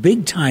audience,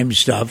 big time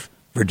stuff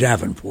for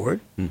Davenport.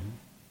 Mm-hmm.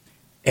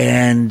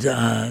 And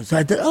so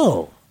I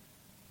thought,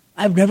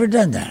 I've never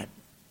done that.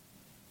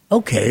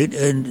 Okay,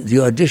 and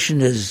the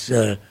audition is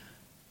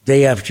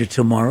day after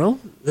tomorrow.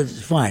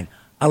 That's fine.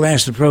 I'll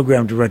ask the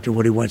program director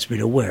what he wants me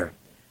to wear.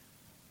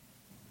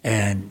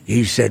 And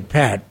he said,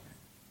 Pat,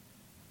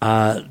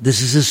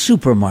 this is a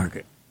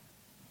supermarket.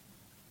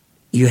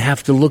 You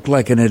have to look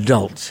like an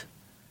adult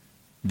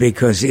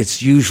because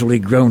it's usually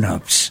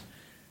grown-ups,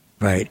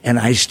 right? And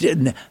I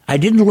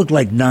didn't look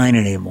like 9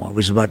 anymore. It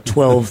was about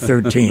 12,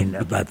 13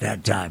 about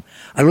that time.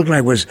 I looked like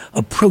I was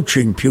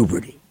approaching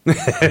puberty.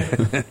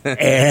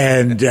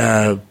 And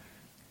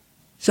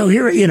so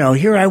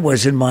here I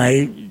was in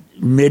my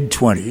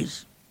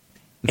mid-20s,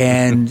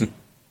 and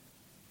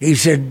he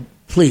said,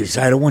 please,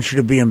 I don't want you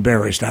to be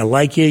embarrassed. I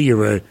like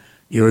you.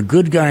 You're a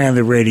good guy on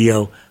the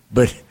radio,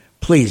 but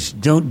please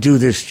don't do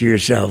this to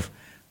yourself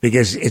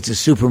because it's a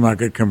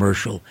supermarket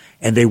commercial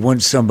and they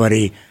want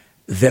somebody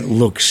that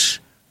looks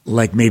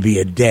like maybe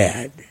a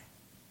dad.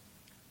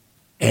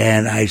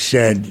 And I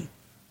said,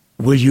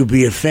 will you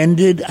be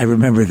offended? I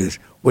remember this.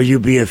 Will you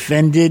be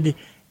offended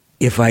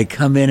if I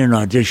come in and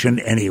audition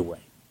anyway?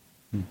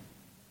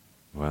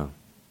 Wow.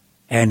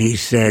 And he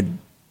said,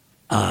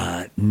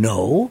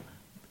 no,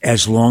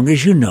 as long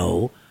as you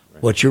know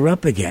what you're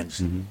up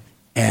against. Mm-hmm.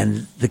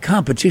 And the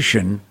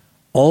competition,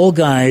 all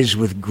guys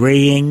with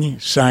graying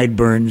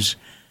sideburns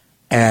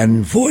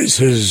and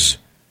voices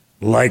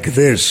like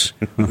this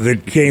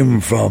that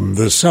came from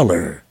the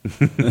cellar.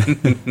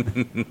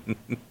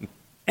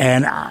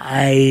 And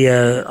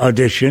I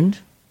auditioned,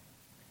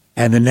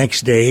 and the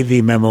next day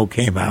the memo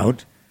came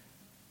out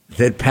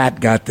that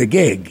Pat got the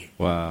gig.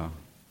 Wow.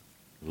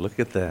 Look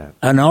at that.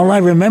 And all I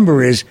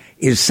remember is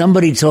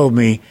somebody told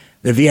me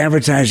that the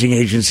advertising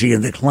agency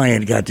and the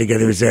client got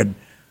together and said,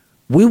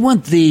 we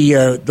want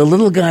the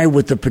little guy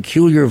with the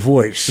peculiar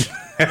voice.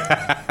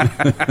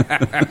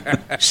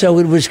 So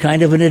it was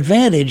kind of an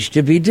advantage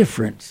to be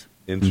different.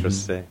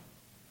 Interesting.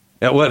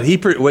 Mm-hmm. Now,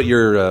 what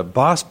your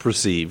boss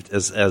perceived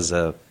as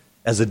a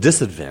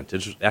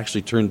disadvantage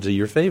actually turned to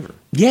your favor.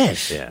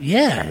 Yes.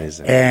 Yeah.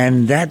 Amazing.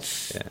 And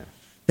that's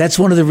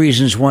one of the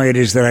reasons why it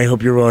is that I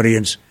hope your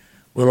audience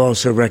will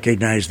also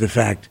recognize the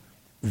fact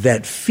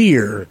that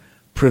fear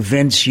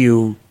prevents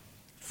you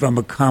from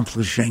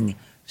accomplishing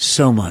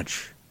so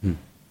much.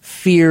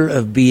 Fear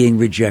of being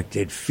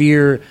rejected,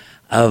 fear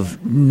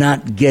of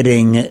not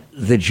getting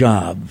the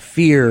job,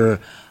 fear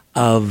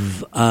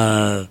of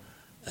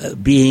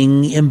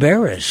being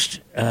embarrassed,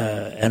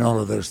 and all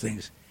of those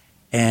things.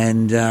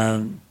 And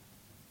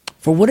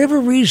for whatever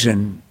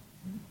reason,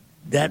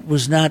 that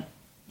was not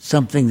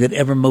something that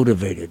ever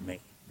motivated me,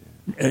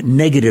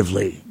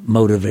 negatively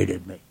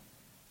motivated me.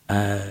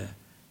 And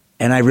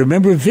I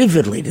remember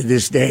vividly to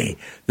this day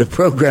the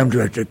program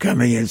director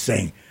coming in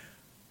saying,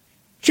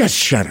 just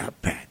shut up,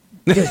 Pat.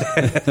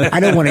 I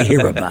don't want to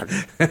hear about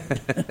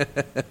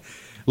it.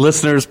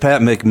 Listeners,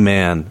 Pat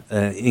McMahon,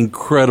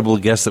 incredible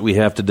guest that we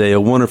have today,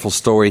 a wonderful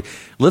story.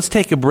 Let's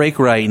take a break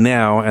right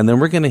now, and then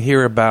we're going to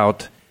hear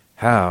about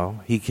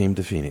how he came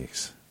to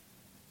Phoenix.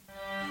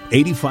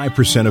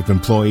 85% of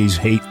employees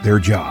hate their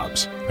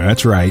jobs.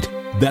 That's right.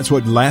 That's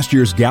what last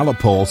year's Gallup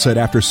poll said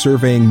after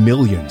surveying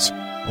millions.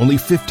 Only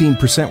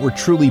 15% were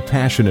truly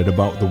passionate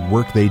about the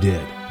work they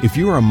did. If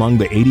you are among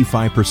the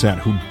 85%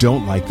 who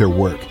don't like their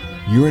work,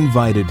 you're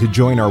invited to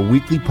join our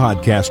weekly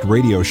podcast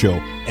radio show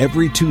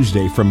every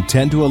Tuesday from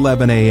 10 to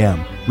 11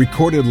 a.m.,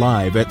 recorded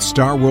live at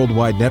Star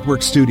Worldwide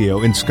Network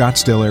Studio in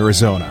Scottsdale,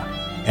 Arizona,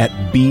 at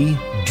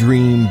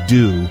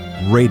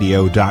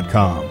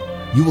BeDreamDo.radio.com.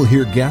 You will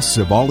hear guests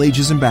of all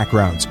ages and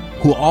backgrounds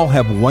who all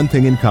have one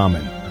thing in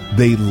common.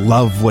 They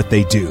love what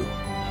they do.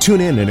 Tune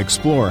in and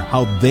explore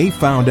how they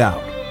found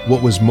out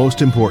what was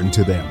most important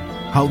to them,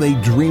 how they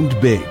dreamed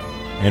big,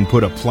 and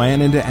put a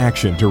plan into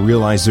action to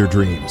realize their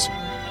dreams.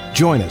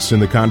 Join us in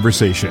the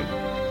conversation.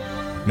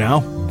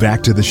 Now,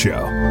 back to the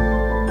show.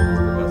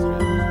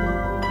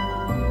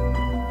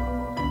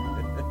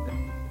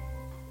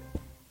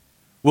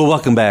 Well,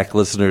 welcome back,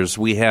 listeners.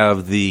 We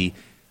have the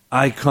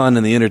icon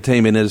in the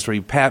entertainment industry,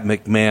 Pat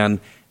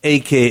McMahon,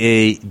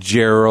 a.k.a.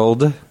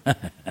 Gerald.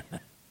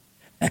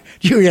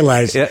 You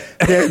realize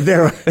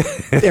there are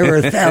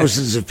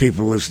thousands of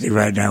people listening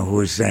right now who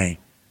are saying,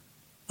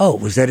 oh,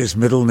 was that his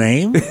middle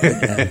name?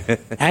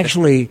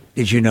 Actually,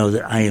 did you know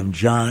that I am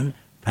John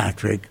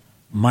Patrick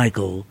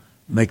Michael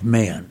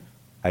McMahon?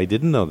 I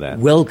didn't know that.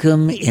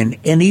 Welcome in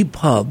any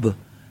pub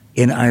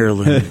in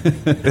Ireland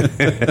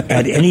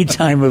at any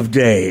time of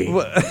day.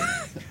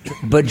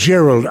 But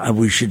Gerald,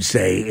 we should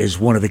say, is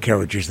one of the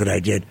characters that I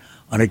did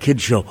on a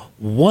kid's show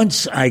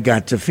once I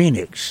got to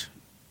Phoenix.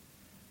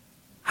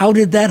 How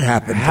did that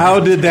happen?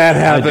 How'd you get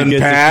Pat?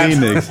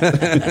 To Phoenix?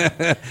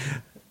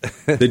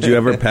 Did you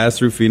ever pass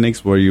through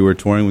Phoenix where you were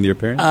touring with your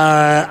parents?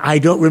 I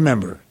don't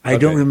remember. I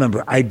don't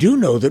remember. I do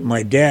know that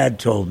my dad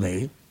told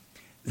me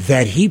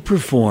that he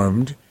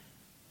performed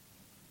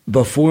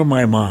before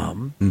my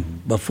mom,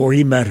 before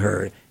he met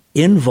her,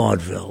 in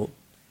vaudeville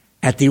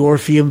at the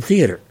Orpheum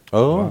Theater.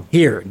 Oh,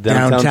 here,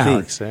 downtown.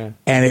 Phoenix, yeah.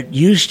 And it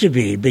used to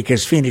be,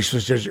 because Phoenix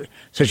was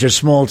such a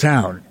small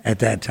town at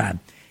that time,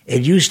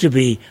 it used to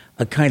be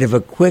a kind of a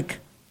quick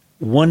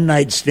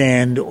one-night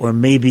stand or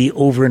maybe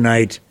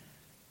overnight,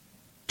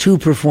 2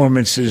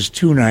 performances,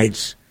 2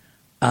 nights,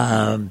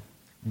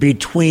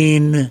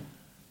 between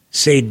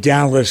say,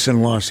 Dallas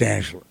and Los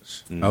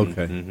Angeles.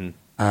 Okay.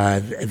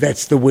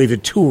 That's the way the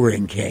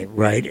touring came,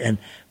 right? And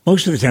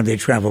most of the time they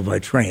traveled by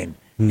train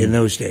in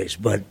those days.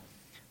 But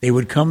they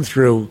would come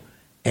through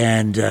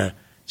and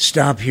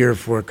stop here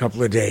for a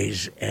couple of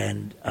days.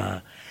 And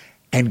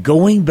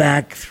going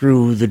back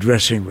through the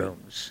dressing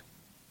rooms,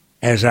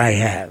 as I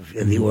have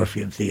in the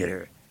Orpheum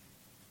Theater,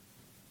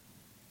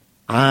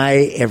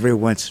 I, every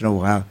once in a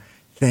while,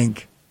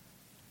 think,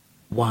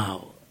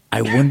 wow,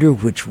 I wonder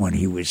which one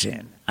he was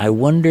in. I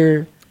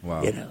wonder,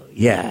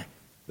 yeah.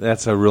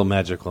 That's a real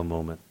magical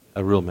moment.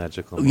 A real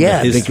magical moment.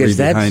 Yeah, because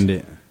that's behind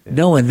it.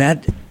 No, and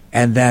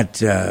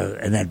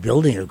that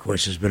building, of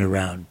course, has been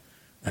around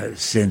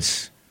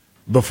since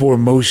before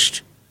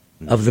most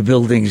of the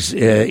buildings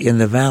in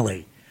the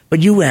valley. But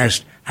you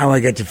asked how I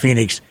got to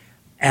Phoenix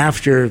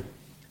after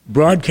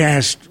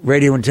broadcast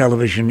radio and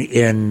television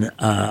in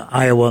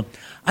Iowa.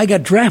 I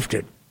got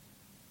drafted,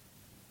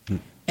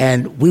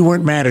 and we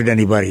weren't mad at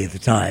anybody at the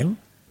time.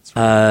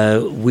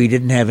 We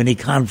didn't have any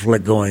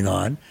conflict going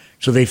on,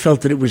 so they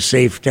felt that it was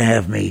safe to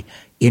have me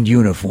in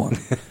uniform.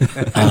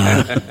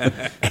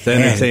 To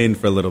entertain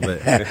for a little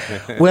bit.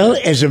 Well,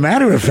 as a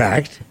matter of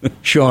fact,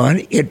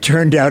 Sean, it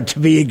turned out to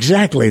be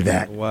exactly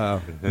that.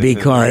 Wow.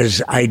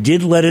 Because I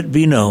did let it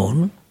be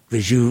known,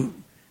 because you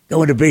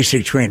go into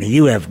basic training,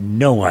 you have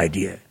no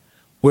idea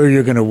where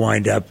you're going to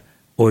wind up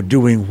or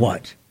doing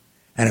what.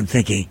 And I'm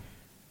thinking,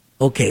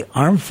 okay,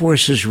 Armed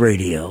Forces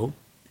Radio,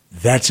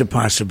 that's a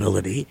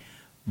possibility,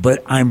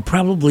 but I'm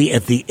probably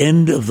at the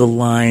end of the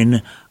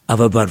line of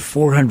about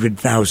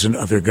 400,000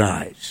 other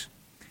guys.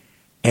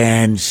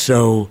 And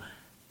so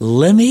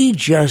let me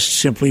just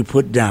simply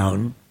put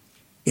down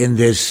in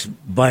this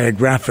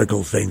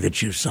biographical thing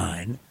that you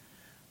sign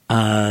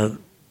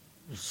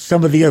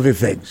some of the other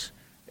things.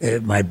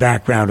 My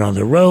background on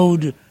the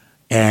road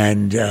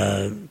and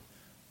a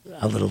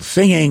little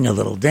singing, a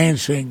little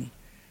dancing.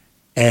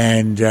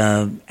 And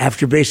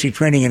after basic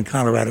training in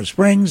Colorado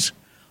Springs,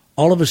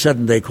 all of a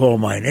sudden they call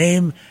my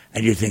name,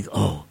 and you think,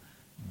 oh,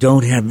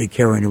 don't have me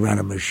carrying around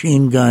a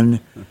machine gun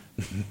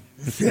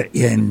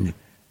in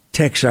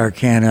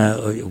Texarkana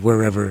or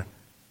wherever.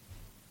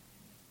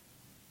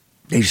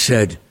 They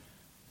said,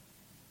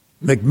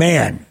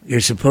 McMahon, you're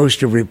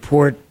supposed to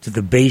report to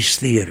the base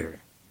theater.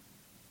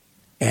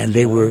 And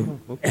they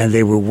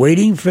were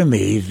waiting for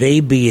me,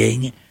 they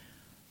being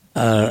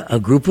a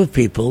group of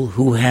people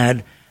who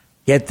had,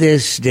 get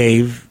this,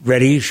 Dave,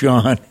 ready,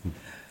 Sean,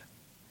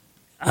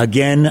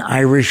 again,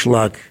 Irish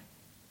luck.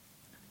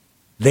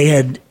 They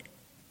had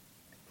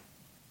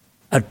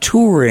a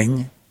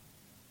touring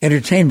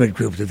entertainment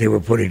group that they were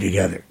putting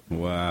together.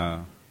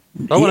 Wow.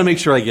 I want to make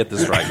sure I get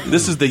this right.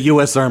 This is the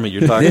U.S. Army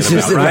you're talking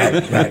about,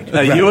 right?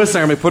 Right. U.S.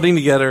 Army putting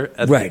together.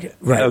 Right.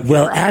 Okay.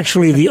 Well,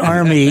 actually, the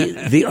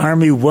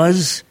Army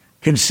was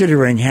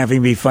considering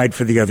having me fight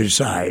for the other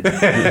side,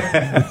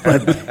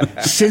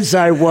 but since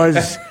I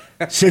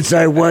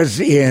was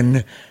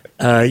in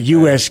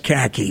U.S.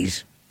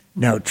 khakis,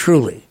 now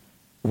truly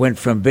went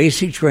from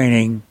basic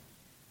training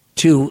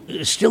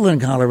to still in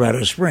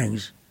Colorado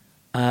Springs,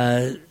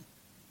 a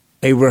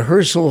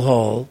rehearsal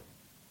hall.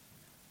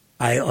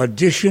 I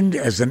auditioned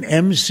as an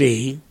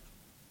MC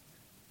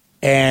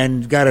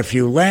and got a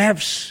few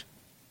laughs.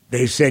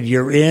 They said,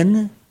 you're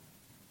in.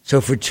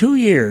 So for 2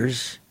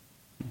 years,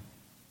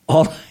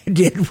 all I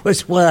did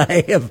was what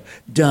I have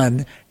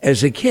done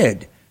as a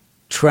kid.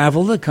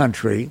 Travel the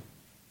country,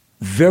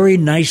 very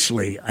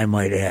nicely, I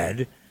might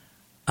add.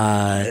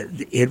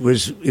 It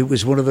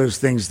was one of those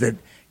things that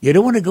you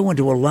don't want to go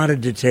into a lot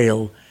of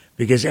detail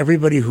because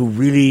everybody who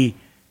really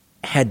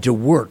had to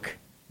work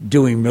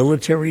doing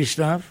military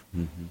stuff,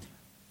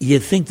 you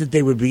think that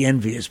they would be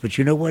envious. But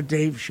you know what,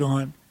 Dave,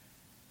 Sean?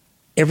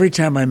 Every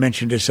time I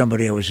mentioned to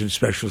somebody I was in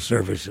special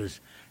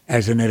services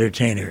as an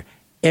entertainer,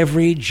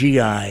 every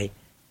GI,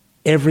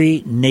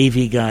 every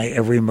Navy guy,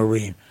 every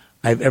Marine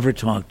I've ever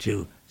talked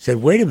to said,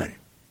 wait a minute,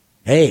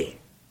 hey,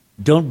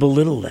 don't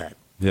belittle that.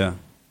 Yeah.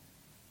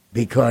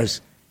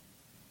 Because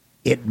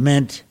it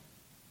meant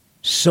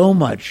so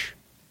much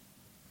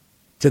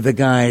to the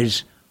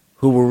guys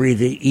who were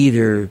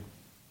either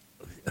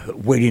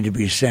waiting to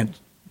be sent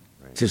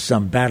to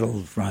some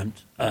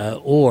battlefront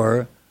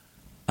or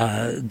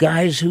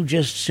guys who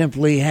just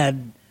simply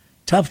had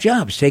tough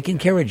jobs, taking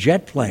care of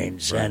jet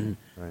planes and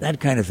that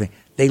kind of thing.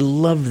 They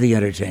loved the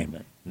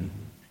entertainment.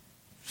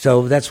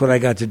 So that's what I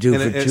got to do for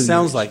 2 years. It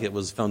sounds like it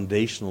was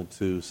foundational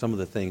to some of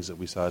the things that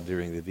we saw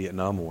during the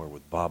Vietnam War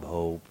with Bob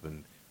Hope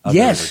and other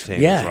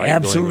entertainers, yeah, right?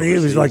 absolutely. It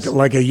was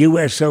like a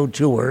USO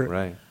tour.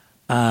 Right.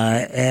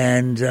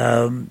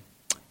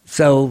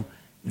 So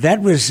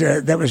that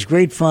was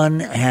great fun.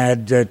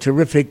 Had a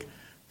terrific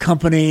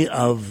company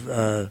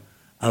of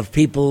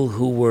people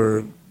who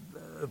were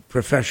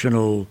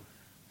professional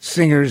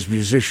singers,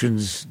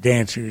 musicians,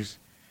 dancers,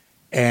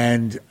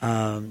 and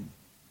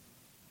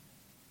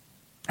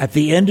at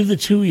the end of the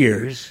 2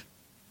 years,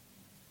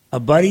 a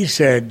buddy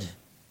said,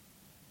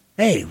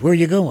 "Hey, where are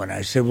you going?"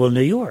 I said, "Well,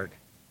 New York.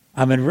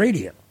 I'm in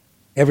radio.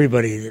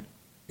 Everybody that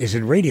is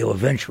in radio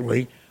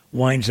eventually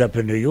winds up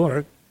in New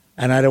York,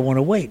 and I don't want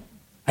to wait."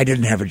 I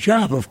didn't have a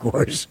job, of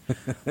course,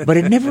 but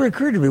it never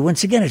occurred to me.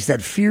 Once again, it's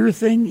that fear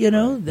thing, you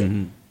know.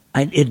 That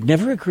it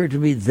never occurred to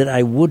me that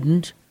I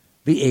wouldn't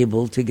be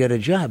able to get a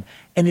job.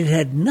 And it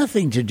had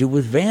nothing to do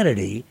with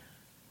vanity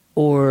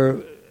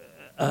or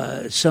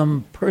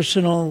some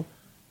personal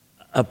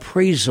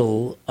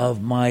appraisal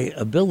of my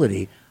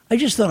ability. I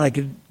just thought I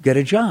could get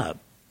a job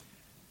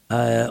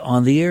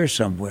on the air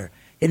somewhere.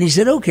 And he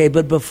said, okay,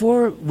 but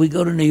before we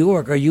go to New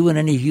York, are you in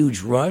any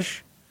huge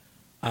rush?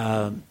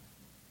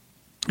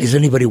 Is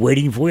anybody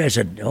waiting for you? I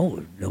said,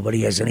 no,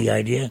 nobody has any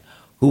idea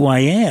who I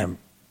am.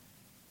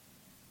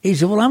 He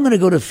said, well, I'm going to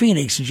go to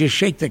Phoenix and just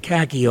shake the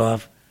khaki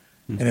off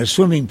in a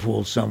swimming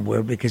pool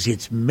somewhere because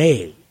it's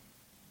May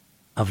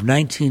of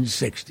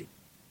 1960.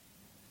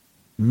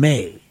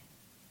 May.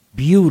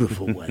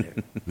 Beautiful weather.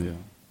 Yeah.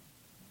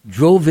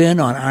 Drove in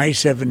on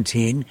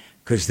I-17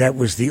 because that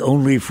was the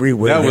only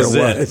freeway that there was.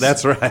 It.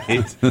 That's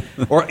right.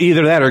 Or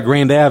either that or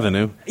Grand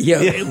Avenue.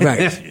 Yeah,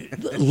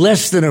 right.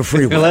 Less than a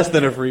freeway. Less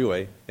than a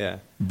freeway, yeah.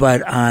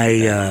 But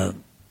I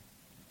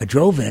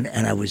drove in,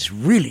 and I was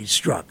really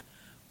struck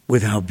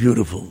with how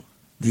beautiful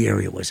the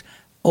area was.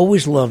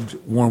 Always loved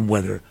warm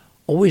weather.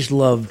 Always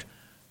loved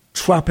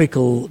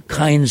tropical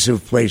kinds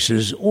of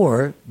places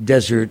or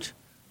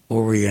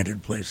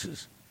desert-oriented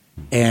places.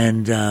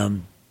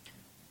 And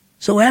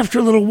so after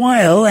a little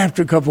while,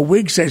 after a couple of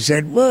weeks, I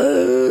said,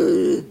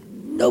 well,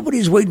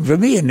 nobody's waiting for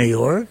me in New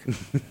York.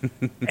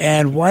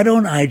 And why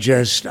don't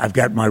I've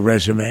got my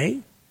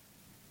resume,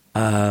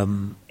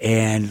 and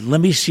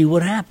let me see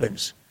what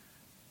happens.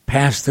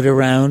 Passed it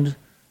around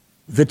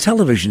the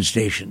television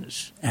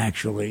stations,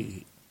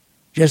 actually.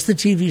 Just the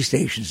TV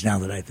stations, now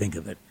that I think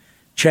of it.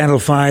 Channel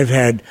 5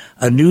 had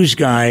a news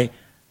guy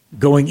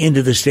going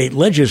into the state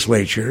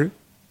legislature.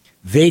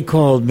 They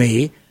called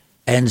me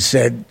and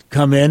said,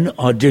 come in,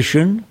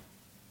 audition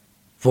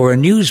for a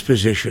news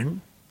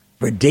position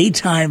for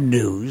daytime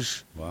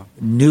news,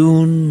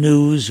 noon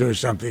news or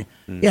something.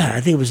 Yeah,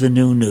 I think it was the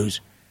noon news.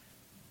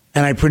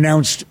 And I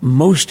pronounced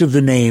most of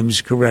the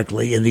names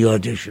correctly in the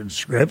audition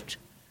script.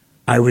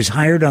 I was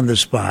hired on the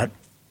spot.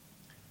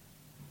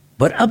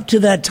 But up to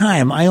that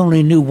time, I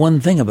only knew one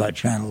thing about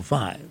Channel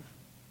 5.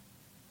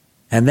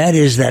 And that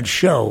is that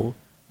show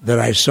that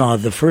I saw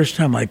the first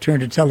time I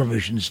turned a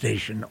television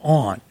station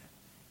on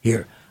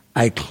here.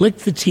 I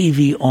clicked the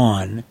TV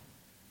on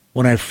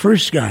when I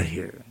first got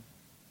here.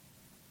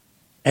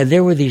 And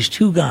there were these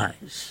two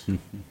guys.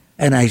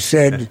 And I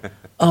said,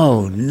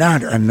 oh,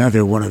 not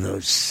another one of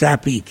those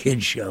sappy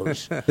kid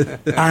shows.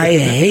 I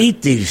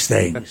hate these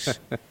things.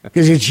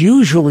 Because it's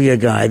usually a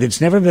guy that's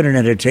never been an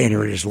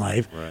entertainer in his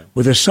life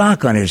with a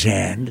sock on his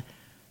hand,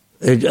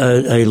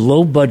 a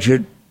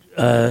low-budget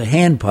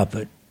hand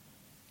puppet.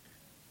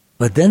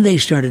 But then they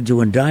started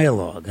doing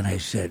dialogue, and I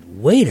said,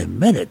 wait a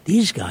minute,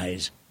 these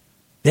guys,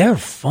 they're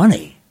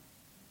funny.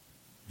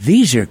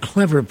 These are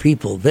clever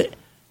people.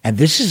 And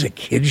this is a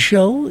kid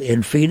show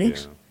in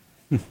Phoenix?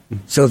 Yeah.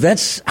 So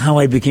that's how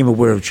I became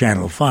aware of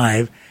Channel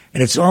 5,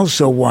 and it's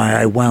also why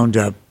I wound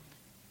up,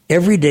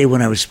 every day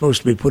when I was supposed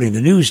to be putting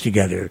the news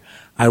together,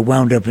 I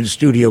wound up in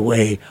Studio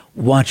A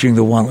watching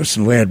the Wallace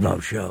and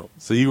Ladmo show.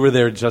 So you were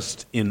there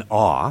just in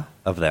awe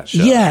of that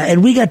show. Yeah,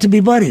 and we got to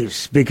be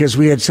buddies because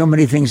we had so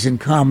many things in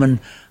common,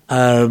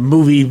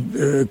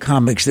 movie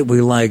comics that we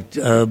liked,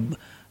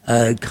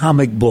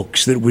 comic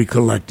books that we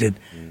collected.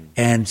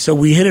 And so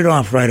we hit it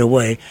off right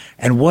away.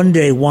 And one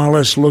day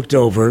Wallace looked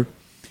over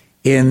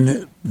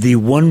in the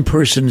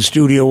one-person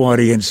studio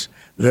audience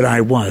that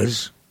I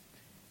was,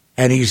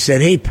 and he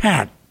said, hey,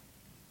 Pat,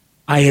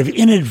 I have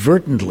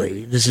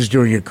inadvertently, this is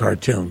during a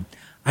cartoon,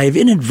 I have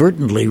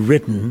inadvertently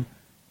written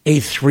a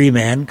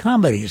three-man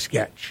comedy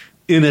sketch.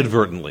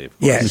 Inadvertently, of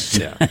course. Yes.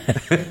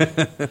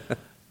 Yeah.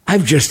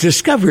 I've just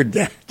discovered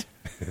that.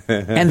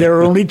 And there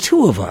are only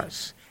two of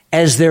us,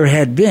 as there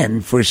had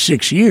been for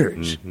 6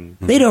 years.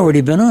 Mm-hmm. They'd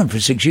already been on for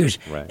 6 years.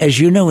 Right. As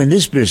you know, in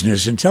this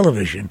business, in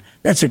television,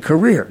 that's a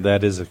career.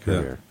 That is a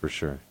career, for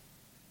sure.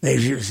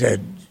 They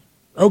said,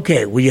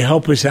 okay, will you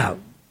help us out?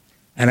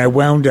 And I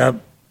wound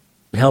up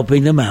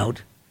helping them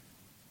out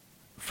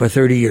for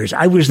 30 years.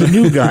 I was the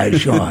new guy,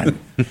 Sean,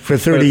 for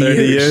 30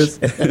 years.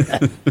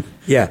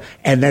 Yeah,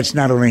 and that's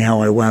not only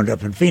how I wound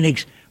up in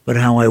Phoenix, but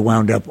how I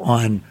wound up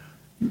on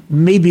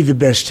maybe the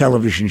best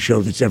television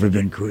show that's ever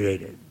been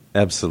created.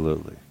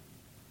 Absolutely.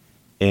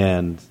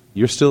 And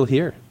you're still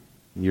here.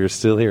 You're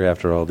still here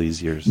after all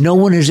these years. No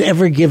one has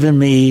ever given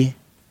me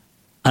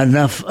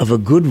enough of a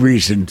good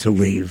reason to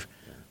leave.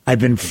 I've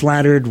been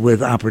flattered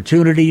with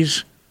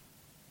opportunities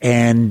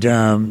and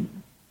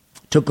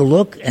took a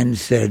look and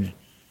said,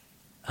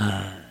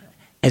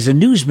 as a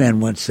newsman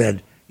once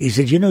said, he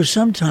said, you know,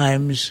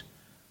 sometimes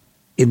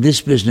in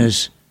this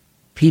business,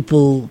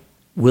 people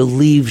will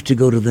leave to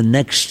go to the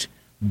next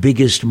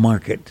biggest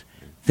market,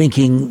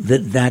 thinking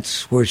that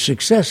that's where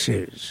success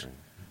is.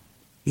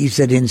 He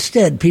said,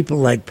 instead, people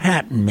like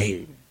Pat and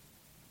me,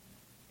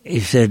 he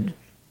said,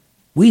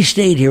 we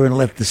stayed here and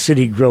let the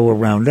city grow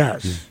around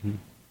us. Mm-hmm.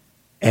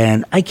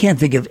 And I can't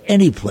think of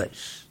any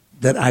place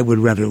that I would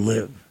rather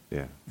live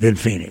than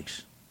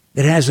Phoenix.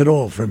 It has it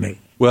all for me.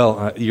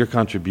 Well, your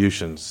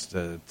contributions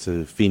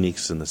to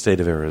Phoenix and the state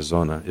of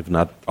Arizona, if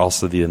not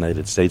also the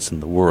United States and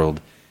the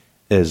world,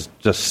 is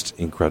just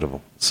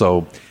incredible.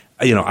 So,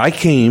 I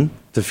came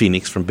to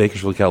Phoenix from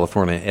Bakersfield,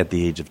 California at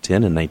the age of 10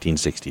 in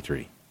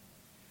 1963.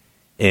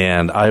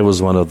 And I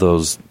was one of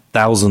those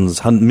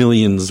thousands,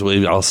 millions,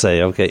 I'll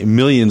say,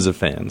 millions of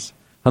fans,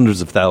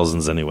 hundreds of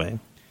thousands anyway,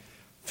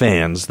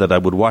 fans that I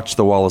would watch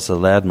the Wallace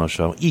and Ladmo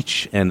show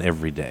each and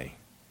every day.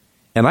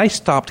 And I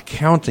stopped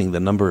counting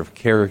the number of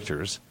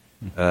characters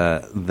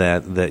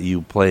that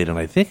you played, and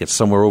I think it's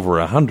somewhere over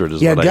 100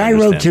 is what I understand. Yeah, a guy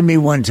wrote to me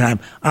one time,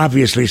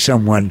 obviously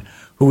someone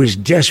who is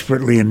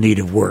desperately in need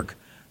of work,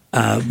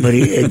 but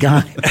a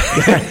guy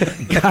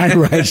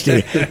writes to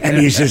me, and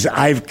he says,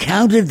 I've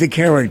counted the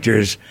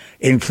characters,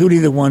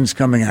 including the ones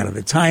coming out of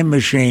the time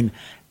machine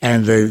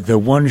and the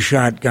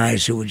one-shot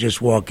guys who would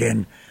just walk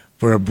in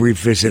for a brief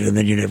visit and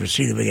then you never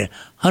see them again,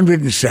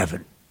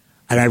 107.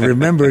 And I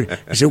remember,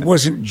 because it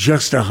wasn't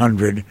just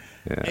 100,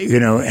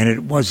 and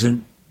it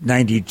wasn't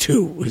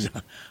 92, it was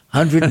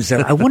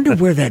 107. I wonder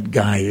where that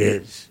guy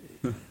is.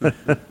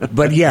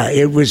 But yeah,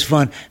 it was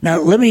fun.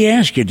 Now, let me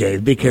ask you,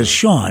 Dave, because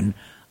Sean,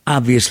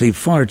 obviously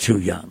far too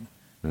young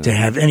to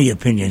have any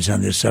opinions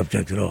on this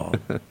subject at all.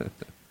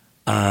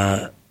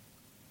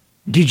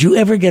 Did you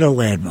ever get a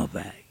Ladmo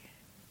bag?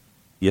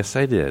 Yes,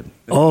 I did.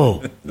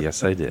 Oh.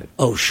 Yes, I did.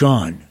 Oh,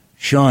 Sean,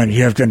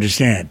 you have to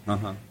understand.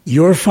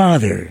 Your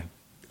father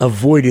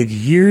avoided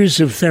years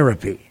of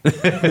therapy.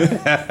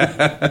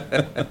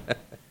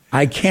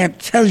 I can't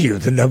tell you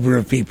the number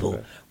of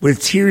people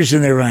with tears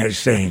in their eyes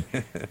saying,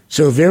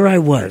 so there I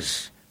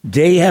was,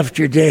 day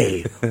after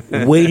day,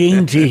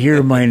 waiting to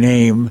hear my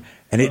name,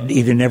 and it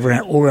either never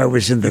happened, or I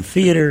was in the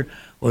theater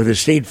or the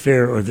state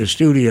fair or the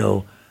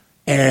studio,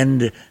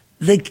 and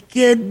the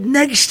kid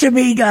next to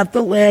me got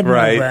the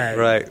Ladmo bag.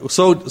 Right.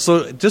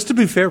 So just to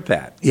be fair,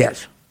 Pat.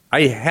 Yes.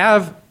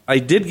 I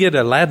did get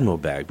a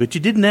Ladmo bag, but you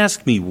didn't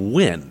ask me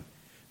when.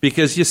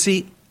 Because, you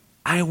see,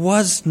 I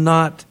was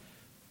not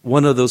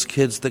one of those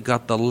kids that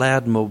got the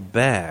Ladmo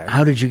bag.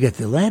 How did you get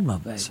the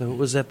Ladmo bag? So it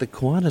was at the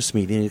Kiwanis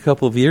meeting a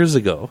couple of years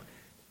ago.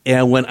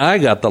 And when I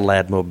got the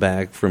Ladmo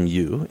bag from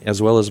you,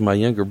 as well as my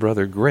younger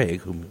brother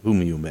Greg,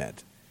 whom you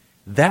met,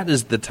 that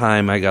is the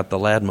time I got the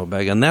Ladmo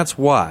bag. And that's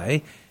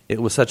why it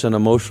was such an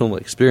emotional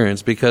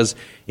experience, because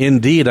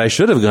indeed I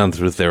should have gone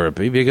through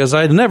therapy because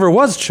I never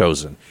was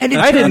chosen. And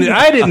I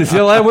didn't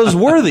feel I was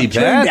worthy,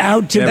 Pat.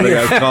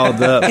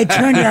 It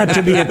turned out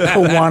to be a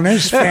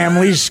Kiwanis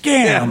family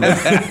scam.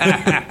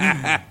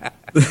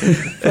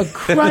 For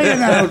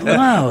crying out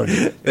loud.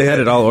 They had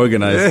it all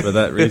organized for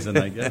that reason,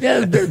 I guess.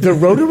 Yeah, the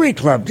Rotary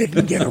Club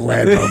didn't get a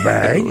Ladmo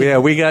bag. Yeah,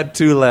 we got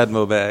 2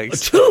 Ladmo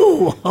bags. 2?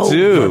 Oh,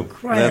 2. For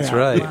crying That's out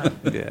right.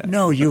 loud. Yeah.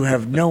 No, you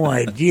have no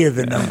idea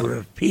the number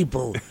of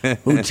people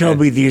who tell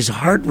me these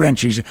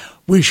heart-wrenching.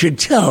 We should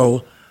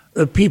tell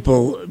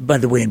people, by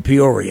the way, in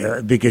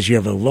Peoria, because you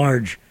have a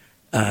large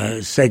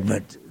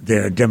segment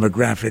there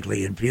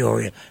demographically in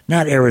Peoria,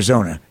 not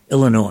Arizona,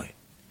 Illinois.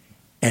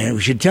 And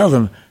we should tell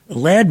them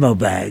Ladmo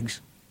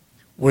bags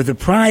were the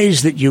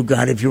prize that you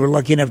got if you were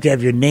lucky enough to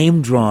have your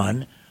name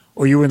drawn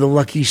or you were in the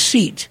lucky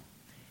seat.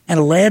 And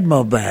a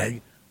Ladmo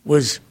bag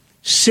was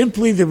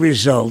simply the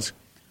result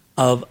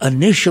of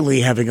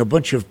initially having a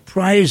bunch of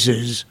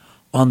prizes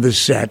on the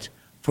set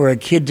for a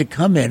kid to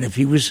come in if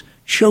he was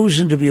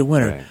chosen to be a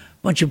winner. Right.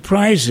 A bunch of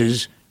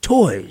prizes,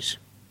 toys.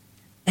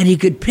 And he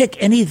could pick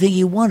anything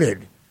he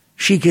wanted.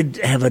 She could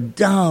have a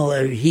doll,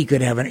 or he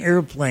could have an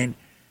airplane.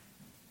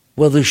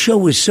 Well, the show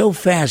was so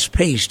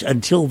fast-paced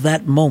until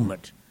that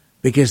moment,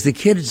 because the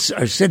kids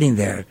are sitting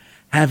there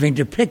having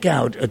to pick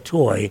out a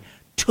toy,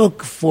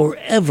 took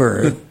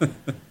forever,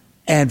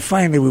 and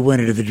finally we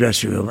went into the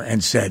dressing room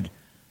and said,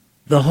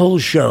 the whole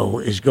show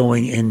is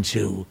going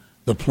into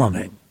the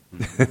plumbing.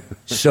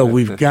 So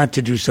we've got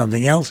to do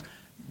something else.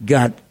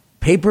 Got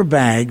paper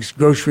bags,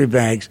 grocery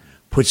bags,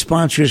 put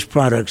sponsors'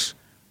 products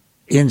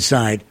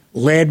inside,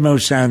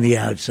 Ladmo on the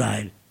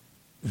outside.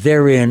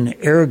 Therein,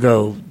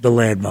 ergo, the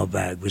Ladmo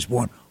bag was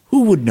born.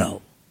 Who would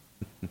know?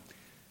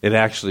 It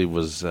actually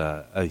was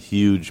a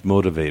huge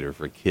motivator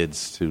for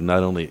kids to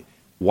not only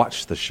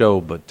watch the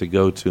show, but to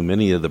go to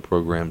many of the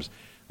programs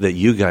that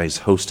you guys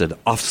hosted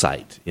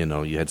off-site. You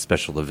know, you had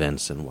special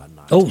events and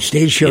whatnot. Oh,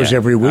 stage shows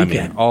every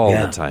weekend. All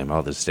the time,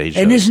 all the stage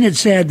shows. And isn't it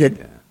sad that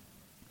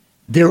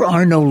there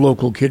are no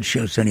local kids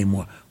shows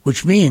anymore,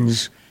 which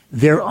means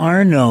there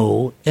are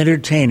no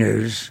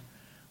entertainers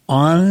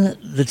on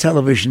the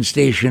television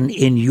station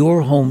in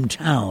your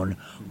hometown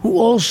who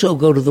also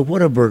go to the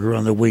Whataburger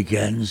on the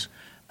weekends,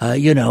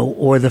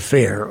 or the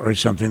fair or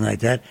something like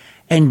that,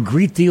 and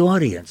greet the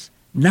audience.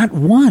 Not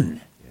one.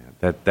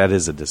 Yeah, that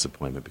is a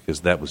disappointment, because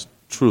that was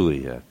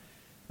truly, it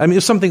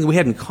was something we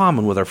had in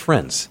common with our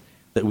friends,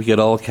 that we could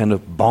all kind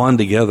of bond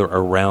together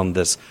around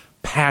this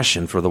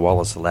passion for the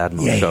Wallace and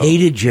Ladmo show. I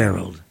hated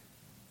Gerald.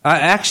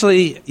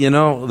 Actually,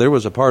 there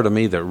was a part of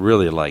me that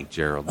really liked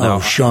Gerald. Oh,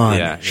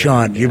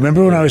 Sean. You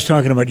remember when I was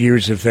talking about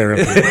years of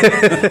therapy?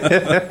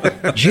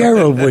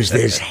 Gerald was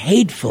this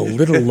hateful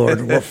little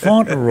Lord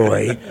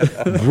Fauntleroy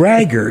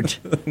braggart,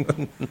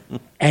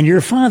 and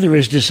your father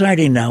is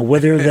deciding now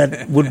whether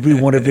that would be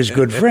one of his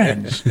good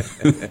friends.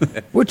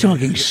 We're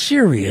talking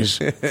serious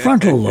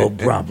frontal lobe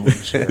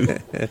problems.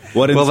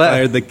 What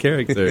inspired the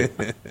character?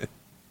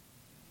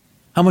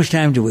 How much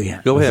time do we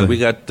have? Go ahead. We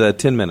got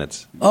 10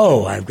 minutes.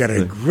 Oh, I've got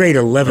a great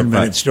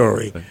 11-minute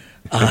story.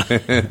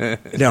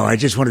 No, I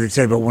just wanted to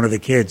say about one of the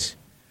kids.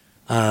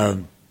 For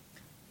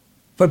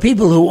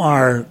people who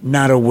are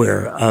not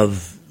aware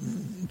of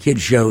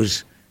kid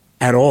shows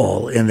at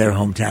all in their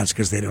hometowns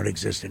because they don't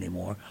exist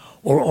anymore,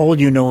 or all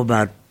you know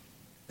about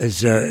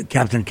is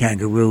Captain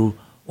Kangaroo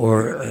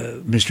or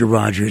Mr.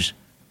 Rogers,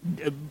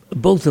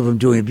 both of them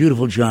doing a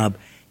beautiful job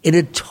in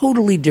a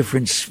totally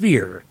different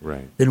sphere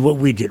than what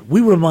we did.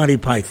 We were Monty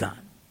Python.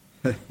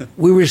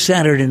 We were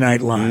Saturday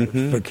Night Live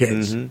for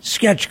kids,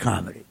 sketch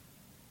comedy.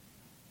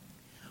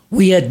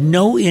 We had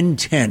no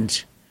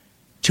intent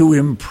to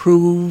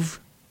improve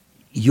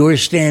your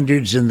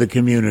standards in the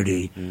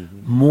community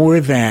more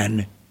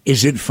than,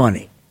 is it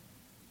funny?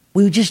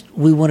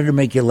 We wanted to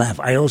make you laugh.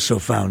 I also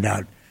found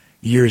out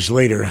years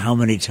later how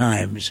many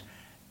times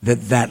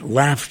that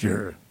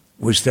laughter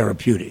was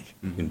therapeutic.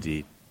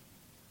 Indeed.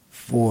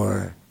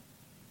 For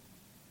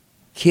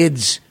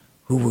kids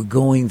who were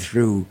going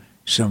through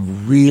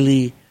some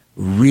really,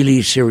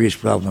 really serious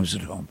problems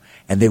at home.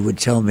 And they would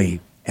tell me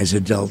as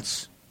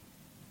adults,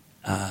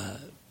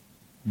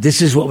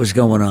 this is what was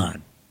going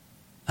on.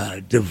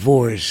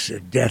 Divorce,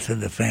 death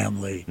in the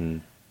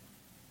family.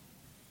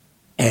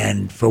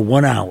 And for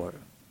 1 hour,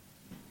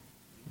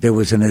 there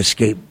was an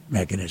escape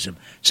mechanism.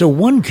 So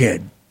one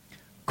kid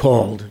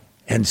called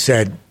and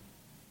said,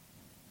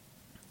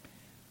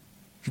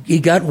 he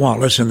got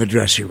Wallace in the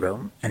dressing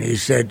room, and he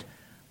said,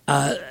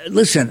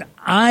 listen,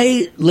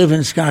 I live in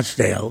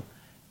Scottsdale,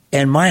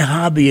 and my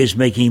hobby is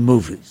making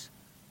movies.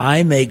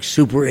 I make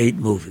Super 8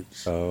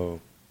 movies. Oh.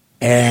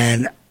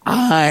 And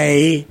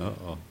I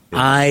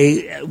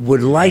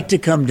would like to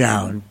come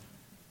down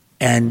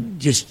and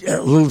just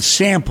a little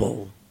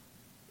sample,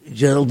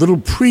 just a little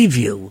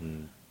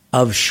preview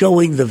of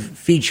showing the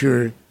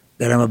feature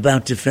that I'm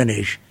about to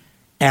finish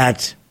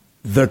at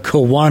the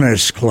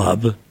Kiwanis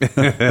Club.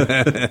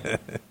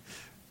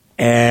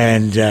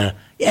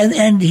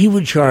 And he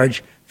would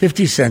charge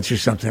 50 cents or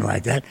something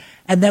like that,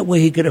 and that way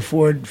he could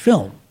afford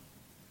film.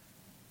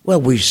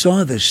 Well, we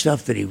saw the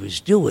stuff that he was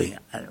doing,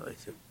 and I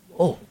said,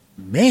 oh,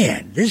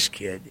 man, this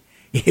kid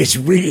is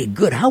really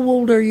good. How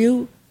old are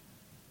you?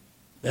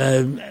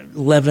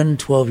 11,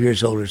 12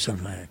 years old or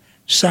something like that.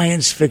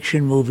 Science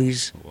fiction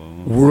movies,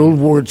 World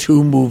War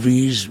II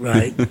movies,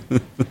 right?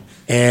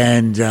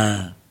 And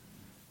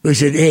we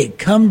said, hey,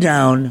 come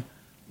down.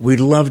 We'd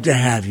love to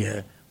have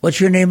you. What's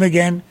your name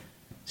again?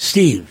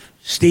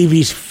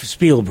 Stevie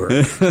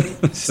Spielberg.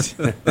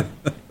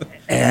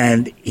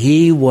 And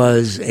he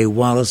was a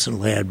Wallace and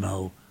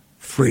Ladmo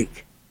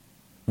freak.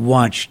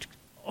 Watched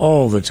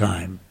all the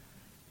time.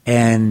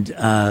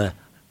 And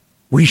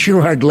we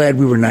sure are glad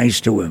we were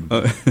nice to him.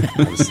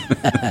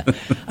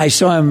 I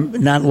saw him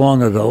not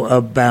long ago,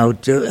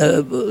 about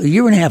a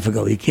year and a half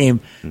ago. He came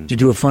to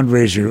do a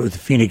fundraiser with the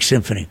Phoenix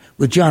Symphony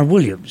with John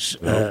Williams,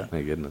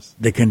 my goodness,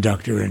 the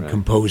conductor and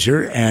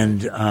composer.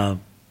 And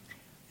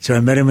so I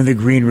met him in the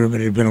green room.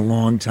 It had been a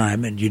long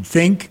time. And you'd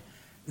think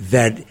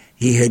that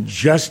he had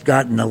just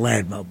gotten a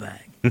Ladmo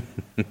bag.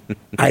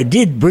 I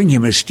did bring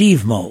him a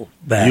Steve Mo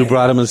bag. You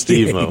brought him a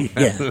Steve Mo.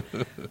 Yeah.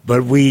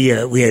 But we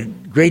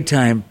had great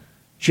time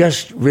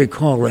just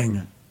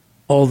recalling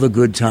all the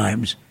good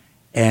times.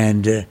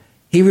 And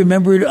he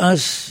remembered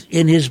us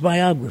in his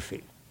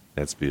biography.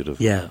 That's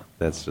beautiful. Yeah.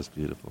 That's just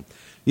beautiful.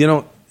 You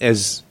know,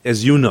 as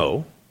you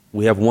know,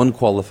 we have one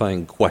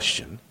qualifying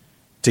question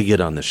to get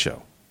on the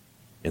show.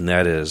 And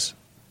that is,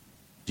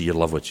 do you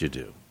love what you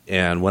do?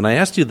 And when I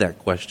asked you that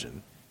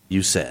question,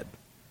 you said,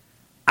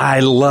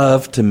 I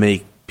love to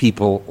make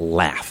people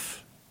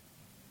laugh.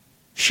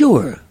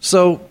 Sure.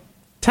 So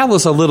tell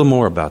us a little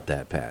more about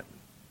that, Pat.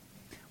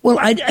 Well,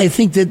 I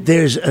think that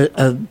there's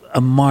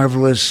a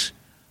marvelous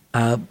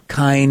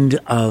kind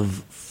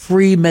of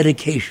free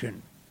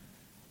medication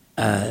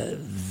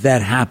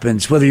that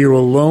happens, whether you're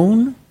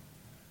alone,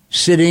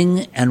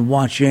 sitting and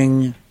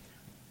watching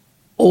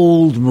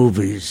old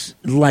movies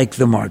like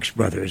the Marx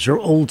Brothers, or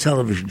old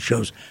television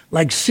shows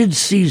like Sid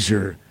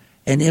Caesar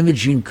and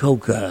Imogen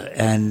Coca,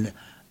 and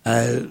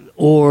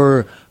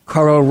or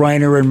Carl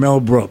Reiner and Mel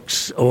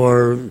Brooks,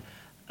 or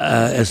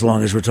as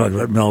long as we're talking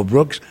about Mel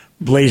Brooks,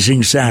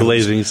 Blazing Saddles.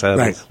 Blazing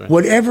Saddles. Right.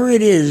 Whatever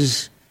it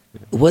is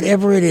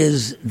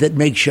that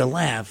makes you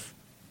laugh,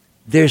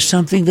 there's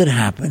something that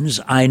happens,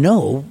 I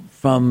know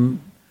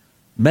from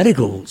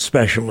medical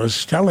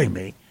specialists telling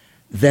me,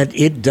 that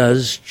it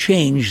does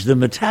change the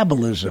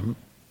metabolism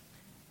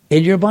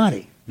in your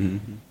body.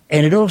 Mm-hmm.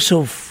 And it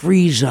also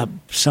frees up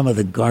some of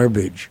the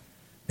garbage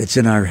that's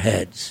in our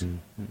heads.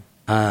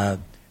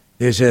 Mm-hmm.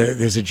 There's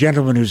a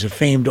gentleman who's a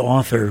famed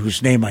author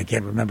whose name I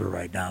can't remember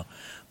right now,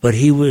 but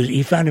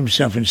he found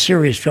himself in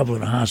serious trouble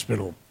in a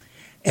hospital,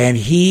 and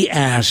he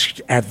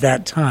asked at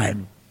that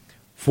time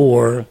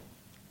for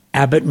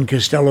Abbott and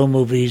Costello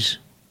movies,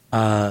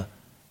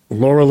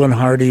 Laurel and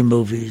Hardy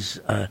movies,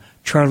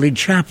 Charlie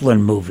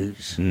Chaplin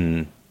movies,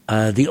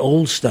 the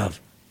old stuff,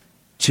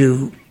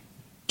 to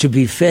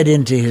be fed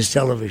into his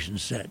television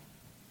set.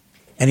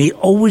 And he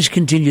always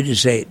continued to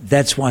say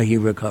that's why he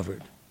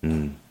recovered.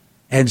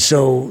 And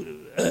so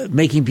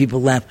making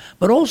people laugh.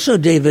 But also,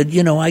 David,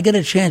 I get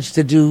a chance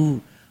to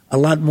do a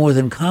lot more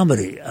than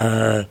comedy.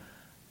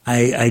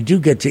 I do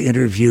get to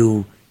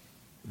interview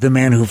the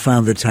man who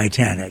found the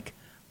Titanic.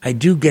 I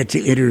do get to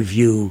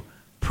interview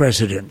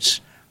presidents.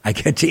 I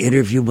get to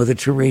interview Mother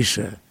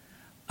Teresa.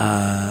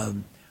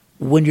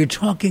 When you're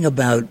talking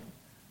about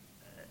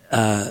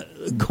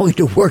going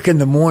to work in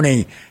the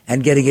morning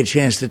and getting a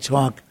chance to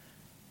talk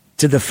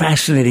to the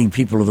fascinating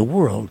people of the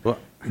world,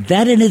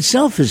 that in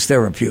itself is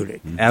therapeutic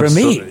for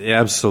me.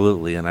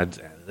 Absolutely, and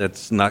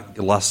that's not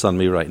lost on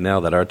me right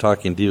now that our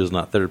talking to you is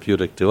not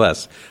therapeutic to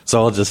us.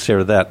 So I'll just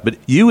share that. But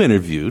you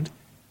interviewed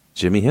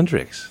Jimi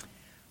Hendrix.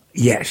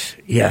 Yes,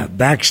 yeah,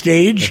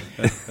 backstage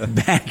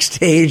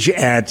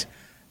at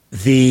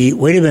the,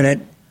 wait a minute,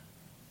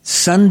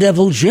 Sun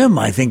Devil Gym,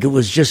 I think it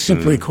was just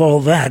simply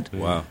called that.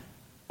 Wow.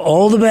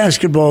 All the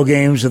basketball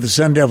games that the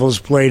Sun Devils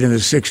played in the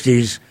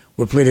 60s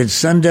were played at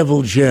Sun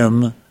Devil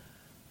Gym,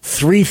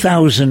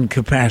 3,000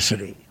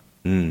 capacity.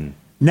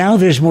 Now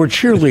there's more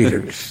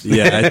cheerleaders.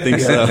 Yeah, I think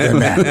so. Than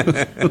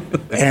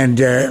that.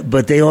 And,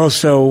 but they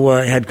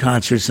also had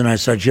concerts, and I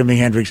saw Jimi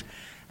Hendrix.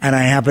 And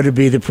I happen to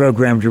be the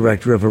program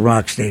director of a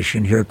rock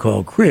station here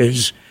called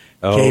Kriz,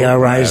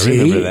 KRIZ. I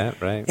remember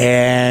that, right.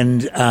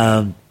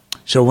 And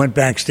so went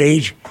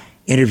backstage,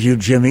 interviewed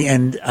Jimmy,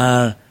 and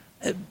I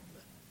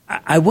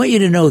want you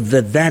to know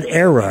that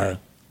era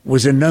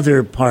was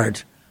another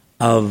part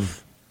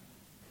of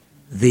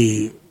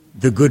the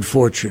good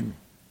fortune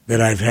that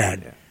I've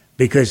had. Yeah.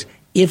 Because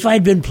if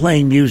I'd been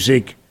playing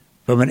music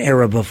from an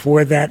era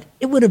before that,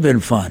 it would have been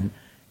fun.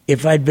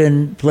 If I'd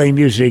been playing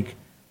music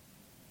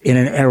in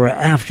an era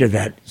after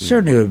that,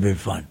 certainly would have been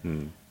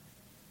fun.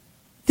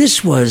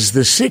 This was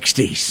the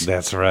 60s.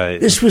 That's right.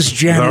 This was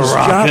Janis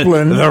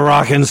Joplin. The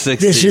rockin' 60s.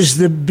 This is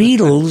the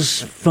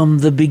Beatles from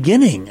the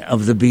beginning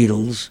of the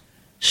Beatles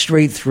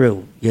straight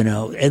through,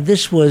 And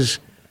this was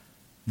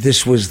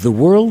the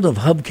world of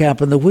Hubcap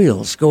and the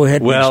Wheels. Go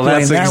ahead and Well, explain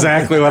that's that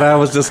exactly what I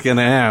was just going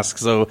to ask.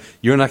 So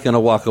you're not going to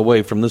walk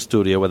away from the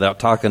studio without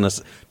talking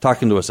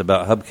to us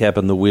about Hubcap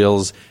and the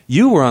Wheels.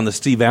 You were on the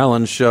Steve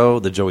Allen Show,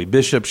 the Joey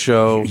Bishop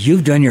Show.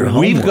 You've done your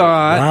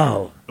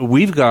homework.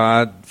 We've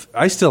got,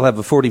 I still have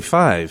a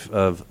 45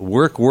 of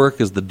work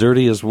is the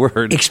dirtiest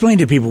word. Explain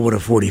to people what a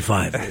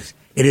 45 is.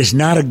 It is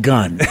not a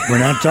gun. We're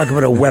not talking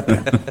about a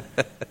weapon.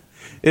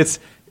 It's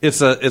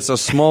a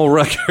small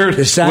record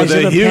the size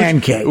with of a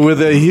pancake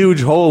with a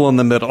huge hole in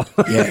the middle.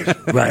 Yes,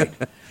 right.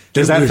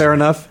 Is that fair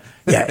enough?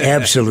 Yeah,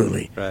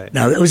 absolutely. Right.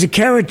 Now, there was a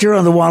character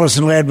on the Wallace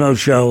and Ladmo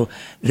show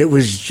that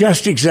was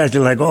just exactly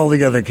like all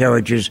the other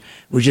characters.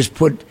 We just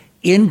put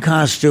in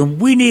costume.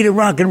 We need a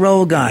rock and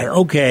roll guy.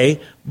 Okay,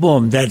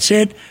 boom, that's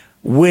it.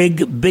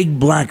 Wig, big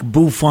black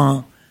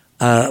bouffant,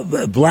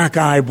 black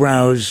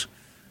eyebrows,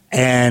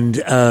 and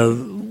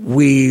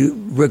we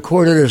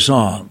recorded a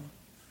song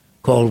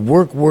called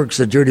Work's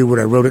the Dirty Word.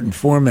 I wrote it in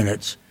 4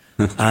 minutes.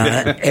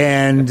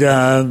 And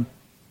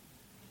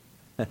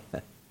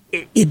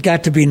it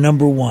got to be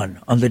number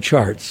one on the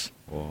charts.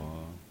 Whoa.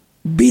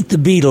 Beat the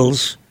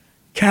Beatles.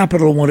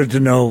 Capitol wanted to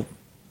know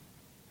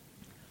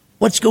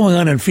what's going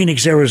on in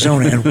Phoenix,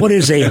 Arizona, and what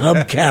is a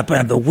hubcap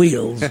and the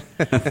wheels.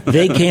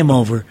 They came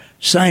over,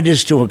 signed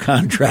us to a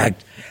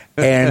contract,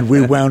 and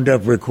we wound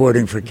up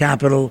recording for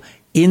Capitol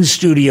in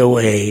Studio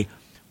A,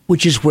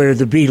 which is where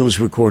the Beatles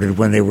recorded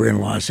when they were in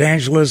Los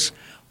Angeles,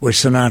 where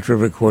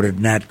Sinatra recorded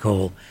Nat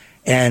Cole.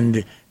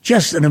 And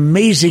just an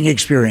amazing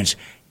experience.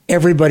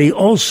 Everybody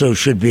also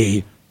should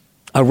be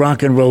a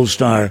rock and roll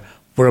star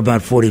for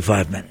about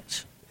 45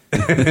 minutes.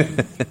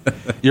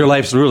 Your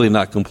life's really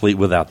not complete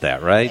without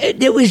that, right?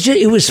 It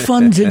was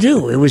fun to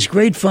do. It was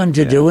great fun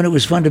to do, and it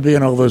was fun to be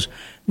on all those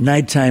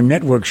nighttime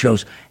network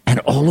shows, and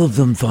all of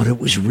them thought it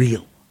was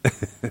real.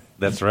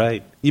 That's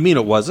right. You mean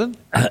it wasn't?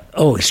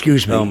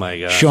 Excuse me. Oh, my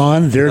gosh.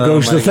 Sean, there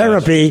goes the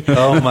therapy.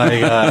 Oh, my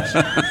gosh.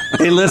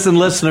 Hey, listen,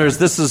 listeners,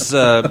 this has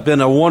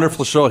been a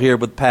wonderful show here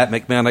with Pat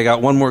McMahon. I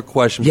got one more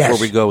question before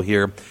we go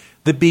here.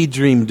 The Be,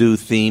 Dream, Do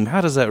theme,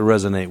 how does that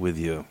resonate with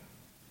you?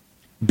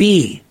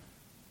 Be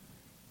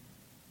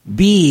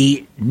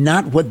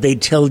not what they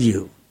tell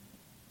you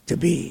to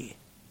be.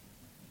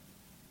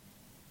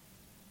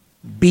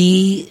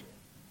 Be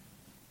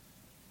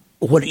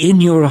what in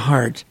your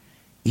heart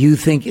you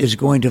think is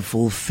going to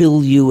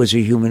fulfill you as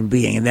a human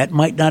being. And that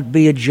might not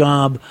be a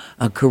job,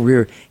 a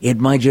career. It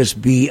might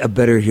just be a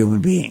better human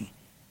being.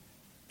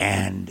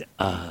 And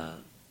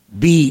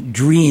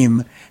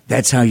dream,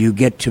 that's how you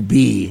get to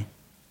be.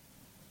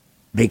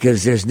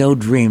 Because there's no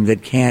dream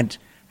that can't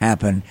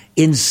happen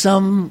in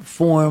some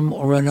form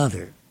or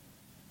another.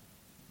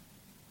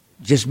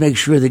 just make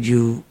sure that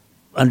you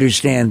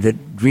understand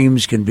that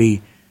dreams can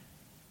be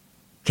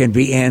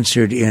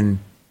answered in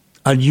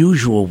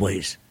unusual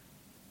ways,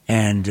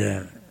 and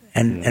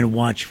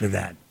watch for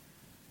that.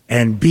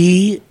 And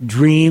be,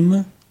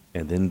 dream,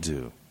 and then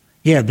do.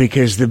 Yeah,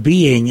 because the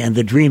being and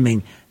the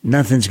dreaming,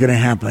 nothing's going to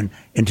happen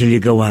until you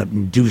go out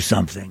and do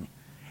something.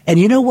 And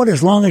you know what?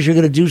 As long as you're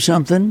going to do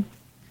something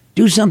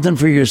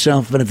for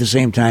yourself, but at the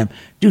same time,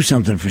 do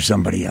something for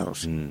somebody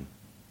else.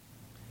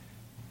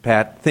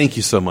 Pat, thank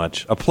you so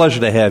much. A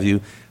pleasure to have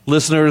you.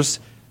 Listeners,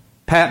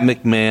 Pat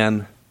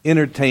McMahon,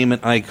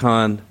 entertainment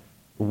icon,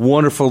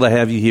 wonderful to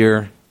have you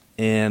here.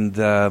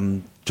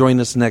 And join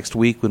us next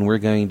week when we're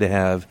going to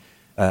have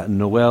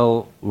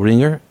Noelle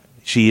Ringer.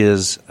 She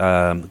is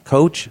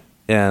coach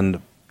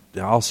and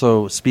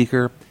also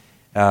speaker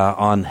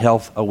on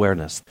health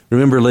awareness.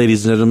 Remember,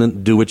 ladies and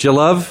gentlemen, do what you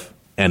love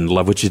and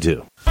love what you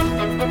do.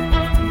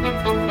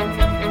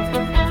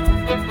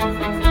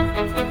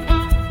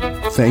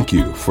 Thank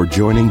you for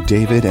joining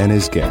David and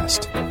his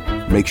guest.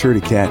 Make sure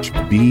to catch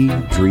Be,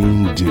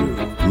 Dream, Do,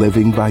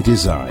 Living by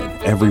Design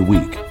every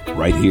week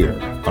right here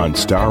on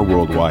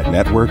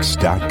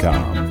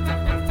StarWorldWideNetworks.com.